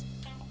past.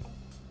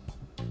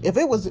 If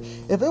it was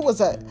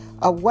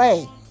a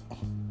way,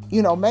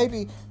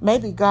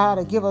 maybe God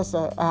will give us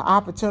an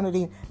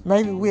opportunity.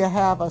 Maybe we'll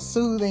have a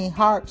soothing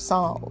harp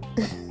song.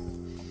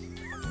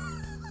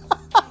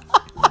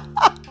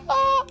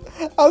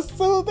 A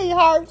soothing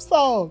harp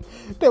song.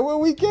 That when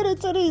we get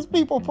into these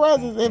people's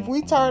presence, if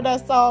we turn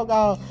that song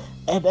on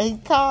and they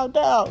calm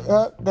down,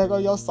 there go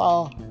your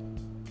song.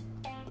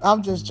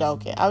 I'm just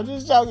joking,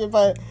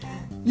 but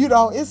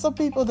it's some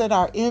people that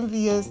are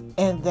envious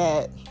and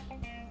that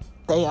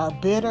they are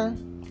bitter,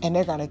 and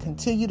they're going to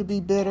continue to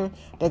be bitter.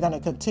 They're going to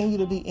continue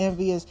to be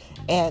envious,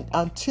 and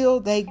until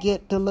they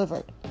get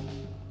delivered.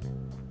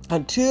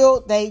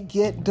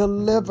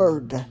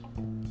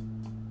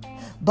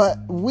 But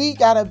we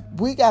gotta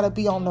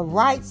be on the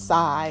right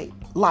side,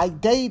 like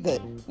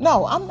David.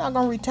 No, I'm not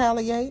going to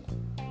retaliate.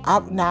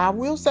 I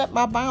will set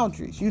my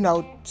boundaries.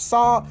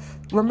 Saul.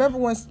 Remember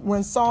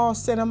when Saul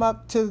sent him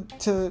up to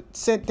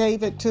send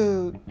David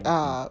to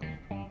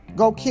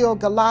go kill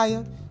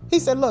Goliath? He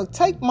said, "Look,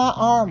 take my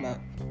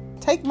armor,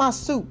 take my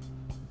suit.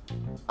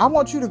 I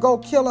want you to go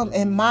kill him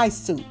in my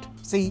suit."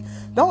 See,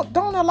 don't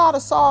a lot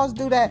of Sauls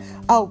do that?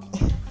 Oh,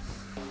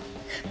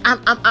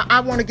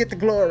 I want to get the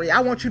glory. I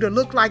want you to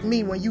look like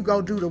me when you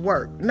go do the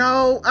work.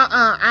 No,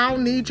 I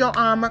don't need your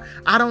armor.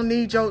 I don't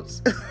need your.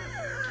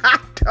 I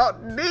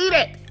don't need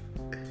it.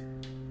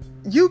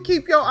 You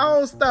keep your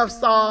own stuff,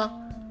 Saul.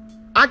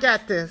 I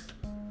got this.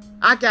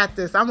 I'm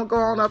going to go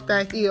on up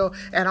that hill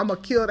and I'm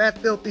going to kill that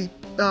filthy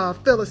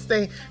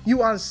Philistine.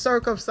 You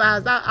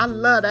uncircumcised. I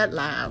love that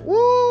line.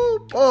 Woo,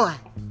 boy.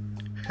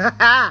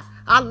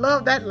 I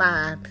love that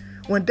line.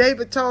 When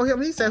David told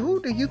him, he said,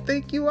 "Who do you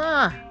think you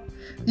are?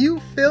 You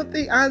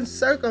filthy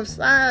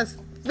uncircumcised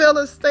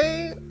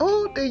Philistine.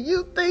 Who do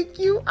you think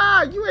you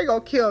are? You ain't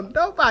going to kill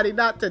nobody,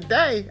 not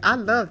today." I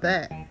love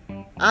that.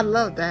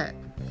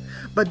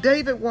 But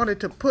David wanted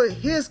to put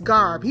his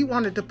garb. He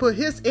wanted to put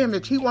his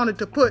image. He wanted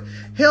to put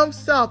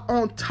himself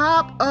on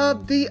top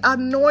of the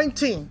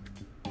anointing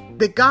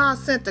that God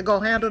sent to go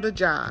handle the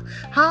job.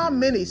 How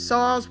many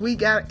Sauls we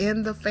got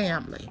in the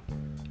family?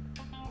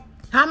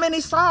 How many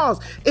Sauls?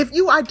 If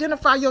you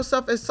identify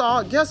yourself as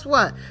Saul, guess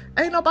what?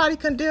 Ain't nobody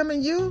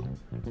condemning you.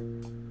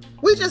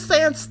 We just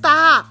saying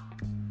stop.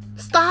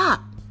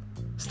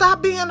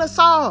 Stop being a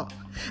Saul.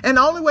 And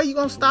the only way you're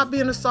going to stop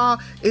being a Saul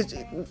is...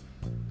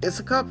 It's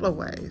a couple of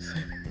ways.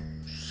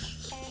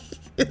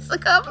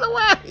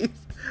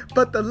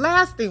 But the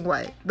lasting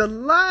way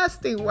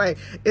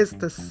is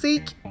to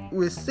seek,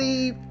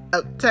 receive,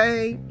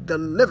 obtain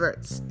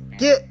deliverance.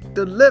 Get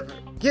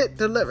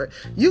delivered.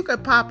 You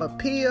could pop a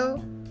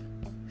pill.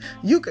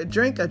 You could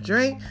drink a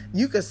drink.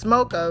 You could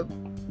smoke a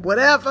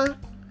whatever.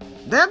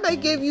 That may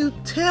give you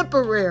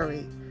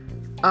temporary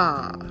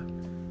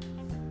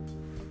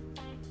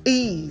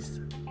ease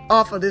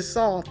off of this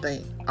Saul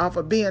thing. Off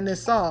of being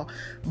this Saul.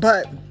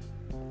 But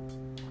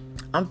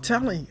I'm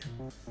telling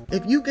you,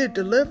 if you get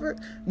delivered,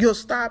 you'll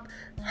stop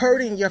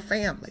hurting your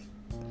family.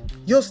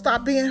 You'll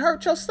stop being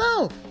hurt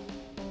yourself.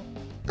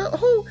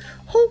 Who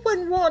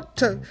wouldn't want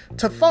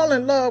to fall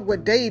in love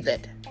with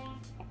David?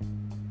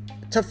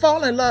 To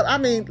fall in love. I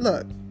mean,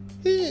 look,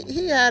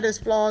 he had his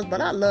flaws,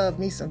 but I love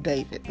me some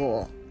David,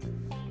 boy.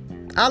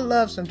 I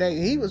love some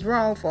David. He was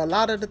wrong for a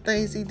lot of the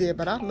things he did,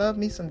 but I love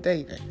me some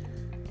David.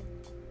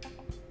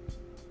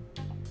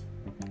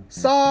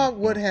 Saul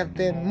would have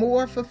been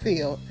more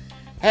fulfilled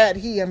had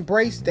he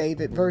embraced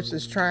David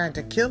versus trying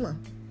to kill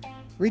him.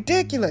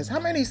 Ridiculous. How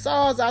many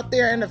Sauls out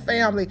there in the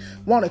family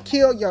want to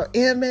kill your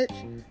image?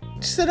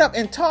 Sit up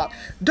and talk,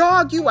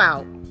 dog you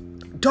out,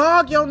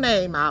 dog your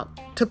name out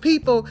to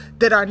people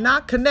that are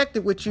not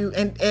connected with you.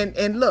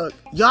 And look,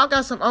 y'all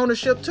got some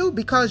ownership too,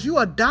 because you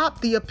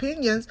adopt the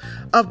opinions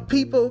of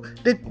people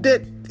that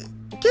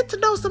get to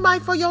know somebody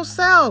for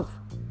yourself.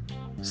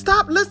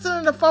 Stop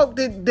listening to folk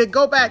that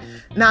go back.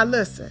 Now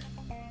listen,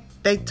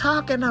 they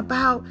talking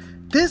about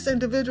this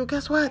individual.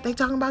 Guess what? They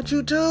talking about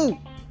you too.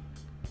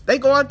 They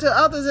go on to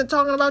others and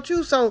talking about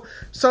you.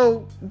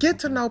 So get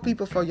to know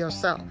people for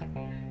yourself.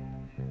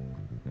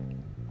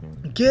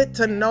 Get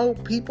to know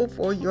people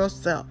for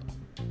yourself.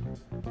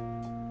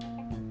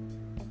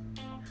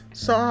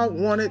 Saul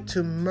wanted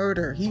to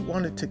murder. He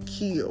wanted to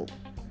kill.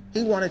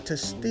 He wanted to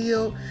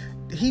steal.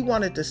 He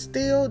wanted to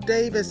steal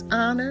David's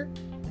honor,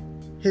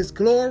 his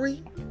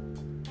glory,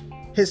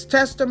 his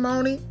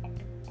testimony.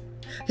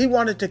 He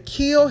wanted to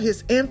kill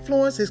his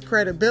influence, his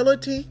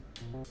credibility,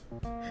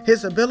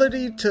 his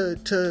ability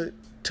to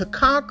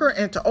conquer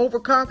and to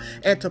overcome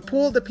and to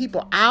pull the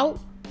people out.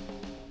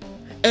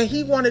 And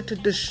he wanted to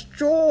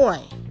destroy.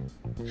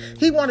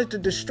 He wanted to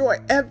destroy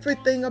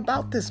everything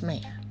about this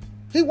man.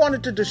 He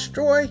wanted to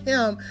destroy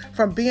him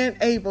from being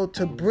able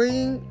to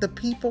bring the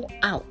people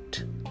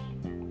out.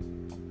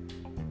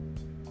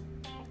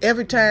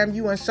 Every time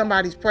you in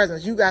somebody's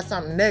presence, you got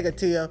something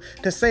negative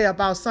to say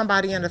about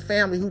somebody in the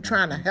family who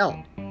trying to help.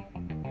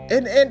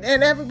 And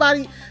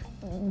everybody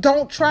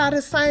don't try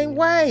the same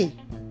way.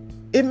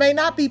 It may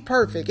not be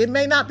perfect. It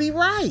may not be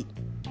right.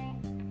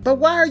 But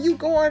why are you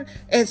going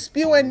and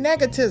spewing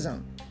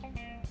negativism?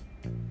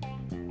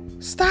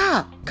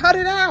 Stop. Cut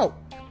it out.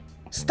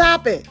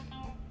 Stop it.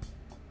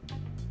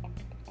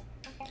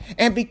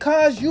 And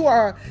because you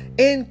are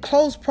in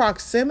close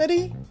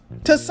proximity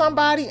to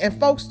somebody and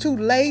folks too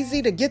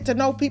lazy to get to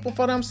know people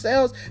for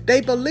themselves,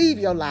 they believe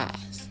your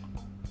lies.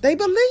 They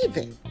believe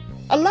it.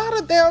 A lot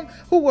of them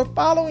who were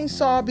following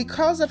Saul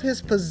because of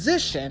his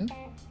position,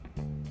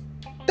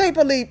 they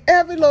believed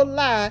every little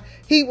lie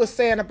he was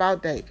saying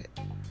about David.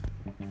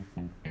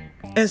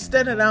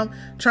 Instead of them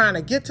trying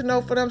to get to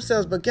know for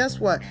themselves. But guess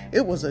what?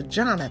 It was a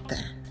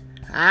Jonathan.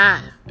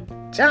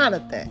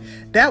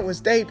 Jonathan. That was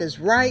David's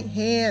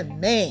right-hand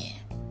man.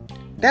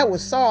 That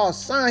was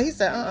Saul's son. He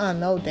said,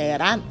 no,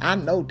 Dad. I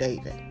know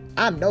David.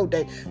 I know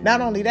David. Not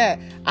only that,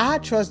 I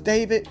trust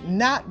David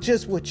not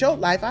just with your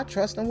life. I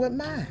trust him with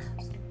mine.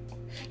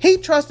 He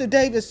trusted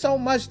David so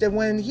much that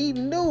when he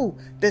knew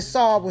that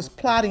Saul was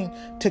plotting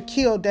to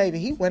kill David,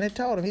 he went and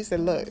told him. He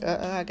said, look,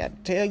 I got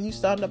to tell you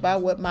something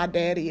about what my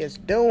daddy is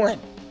doing.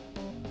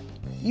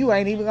 You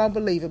ain't even going to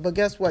believe it. But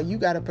guess what? You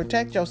got to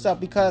protect yourself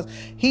because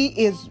he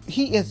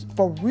is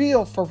for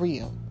real,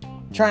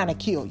 trying to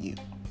kill you.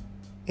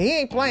 He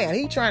ain't playing.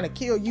 He trying to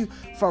kill you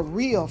for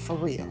real.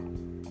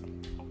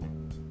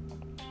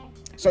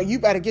 So you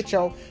better get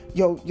your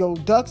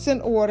ducks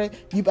in order.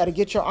 You better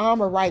get your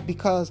armor right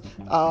because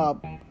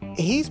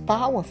he's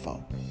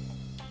powerful.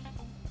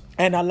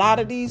 And a lot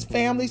of these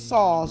family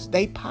Sauls,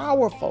 they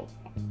powerful.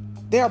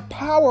 They're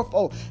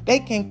powerful. They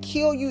can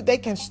kill you. They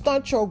can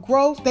stunt your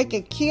growth. They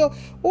can kill.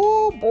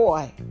 Oh,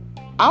 boy.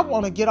 I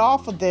want to get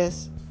off of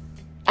this.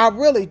 I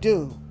really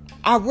do.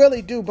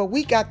 But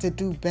we got to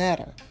do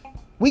better.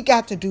 We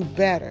got to do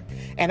better.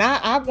 And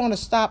I want to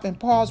stop and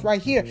pause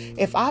right here.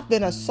 If I've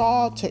been a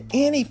Saul to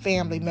any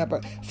family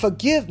member,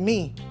 forgive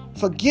me.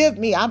 Forgive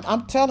me.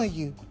 I'm telling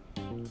you.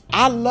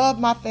 I love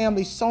my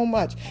family so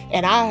much.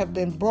 And I have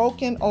been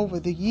broken over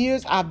the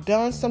years. I've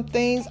done some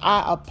things.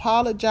 I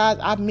apologize.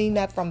 I mean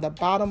that from the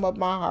bottom of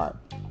my heart.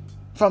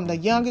 From the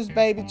youngest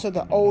baby to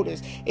the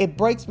oldest. It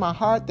breaks my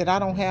heart that I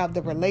don't have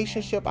the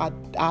relationship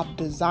I've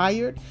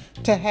desired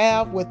to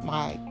have with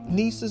my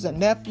nieces and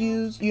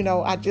nephews. You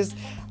know, I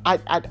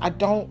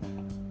don't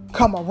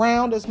come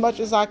around as much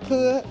as I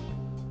could.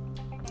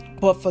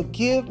 But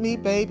forgive me,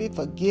 baby,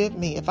 forgive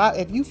me.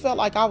 If you felt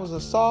like I was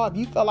a Saul, if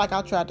you felt like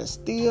I tried to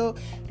steal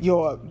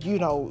your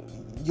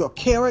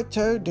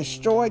character,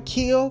 destroy,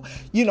 kill,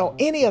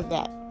 any of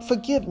that,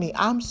 forgive me.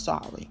 I'm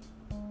sorry.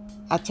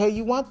 I tell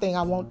you one thing,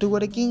 I won't do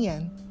it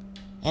again.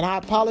 And I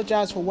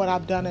apologize for what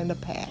I've done in the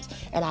past.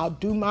 And I'll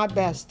do my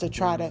best to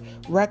try to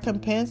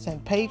recompense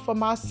and pay for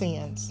my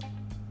sins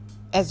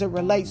as it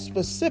relates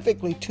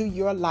specifically to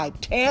your life.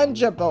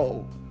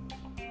 Tangible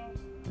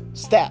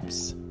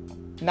steps.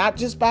 Not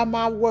just by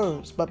my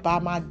words, but by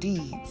my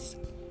deeds.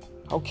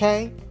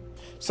 Okay?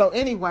 So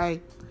anyway,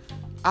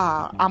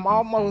 I'm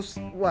almost,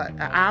 an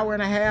hour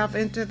and a half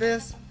into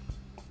this?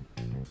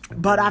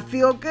 But I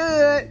feel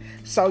good.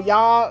 So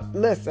y'all,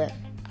 listen,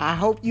 I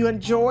hope you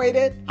enjoyed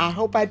it. I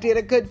hope I did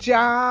a good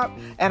job.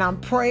 And I'm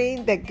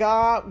praying that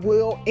God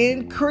will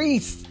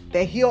increase,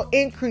 that he'll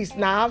increase.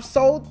 Now, I've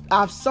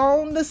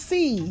sown the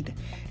seed.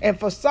 And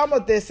for some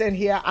of this in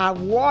here, I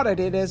watered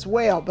it as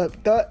well.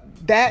 But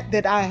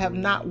that I have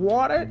not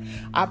watered,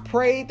 I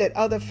pray that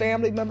other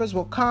family members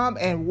will come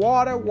and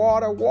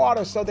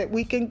water so that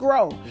we can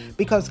grow,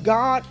 because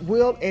God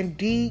will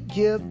indeed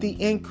give the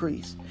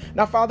increase.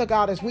 Now, Father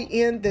God, as we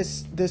end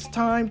this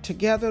time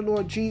together,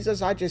 Lord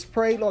Jesus, I just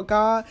pray, Lord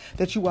God,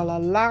 that you will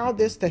allow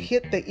this to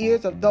hit the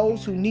ears of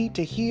those who need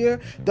to hear,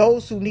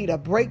 those who need a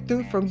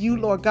breakthrough from you,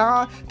 Lord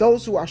God,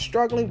 those who are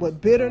struggling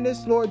with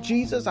bitterness, Lord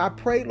Jesus. I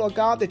pray, Lord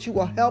God, that you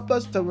will help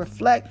us to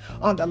reflect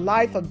on the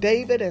life of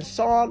David and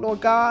Saul,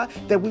 Lord God,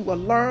 that we will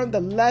learn the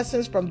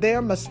lessons from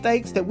their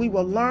mistakes, that we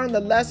will learn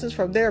the lessons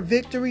from their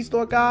victories,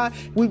 Lord God.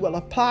 We will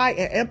apply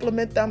and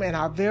implement them in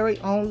our very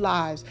own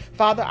lives.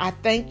 Father, I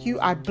thank you.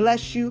 I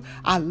bless you.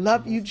 I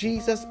love you,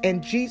 Jesus.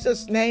 In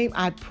Jesus' name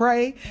I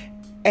pray.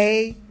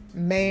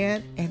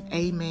 Amen and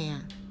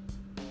amen.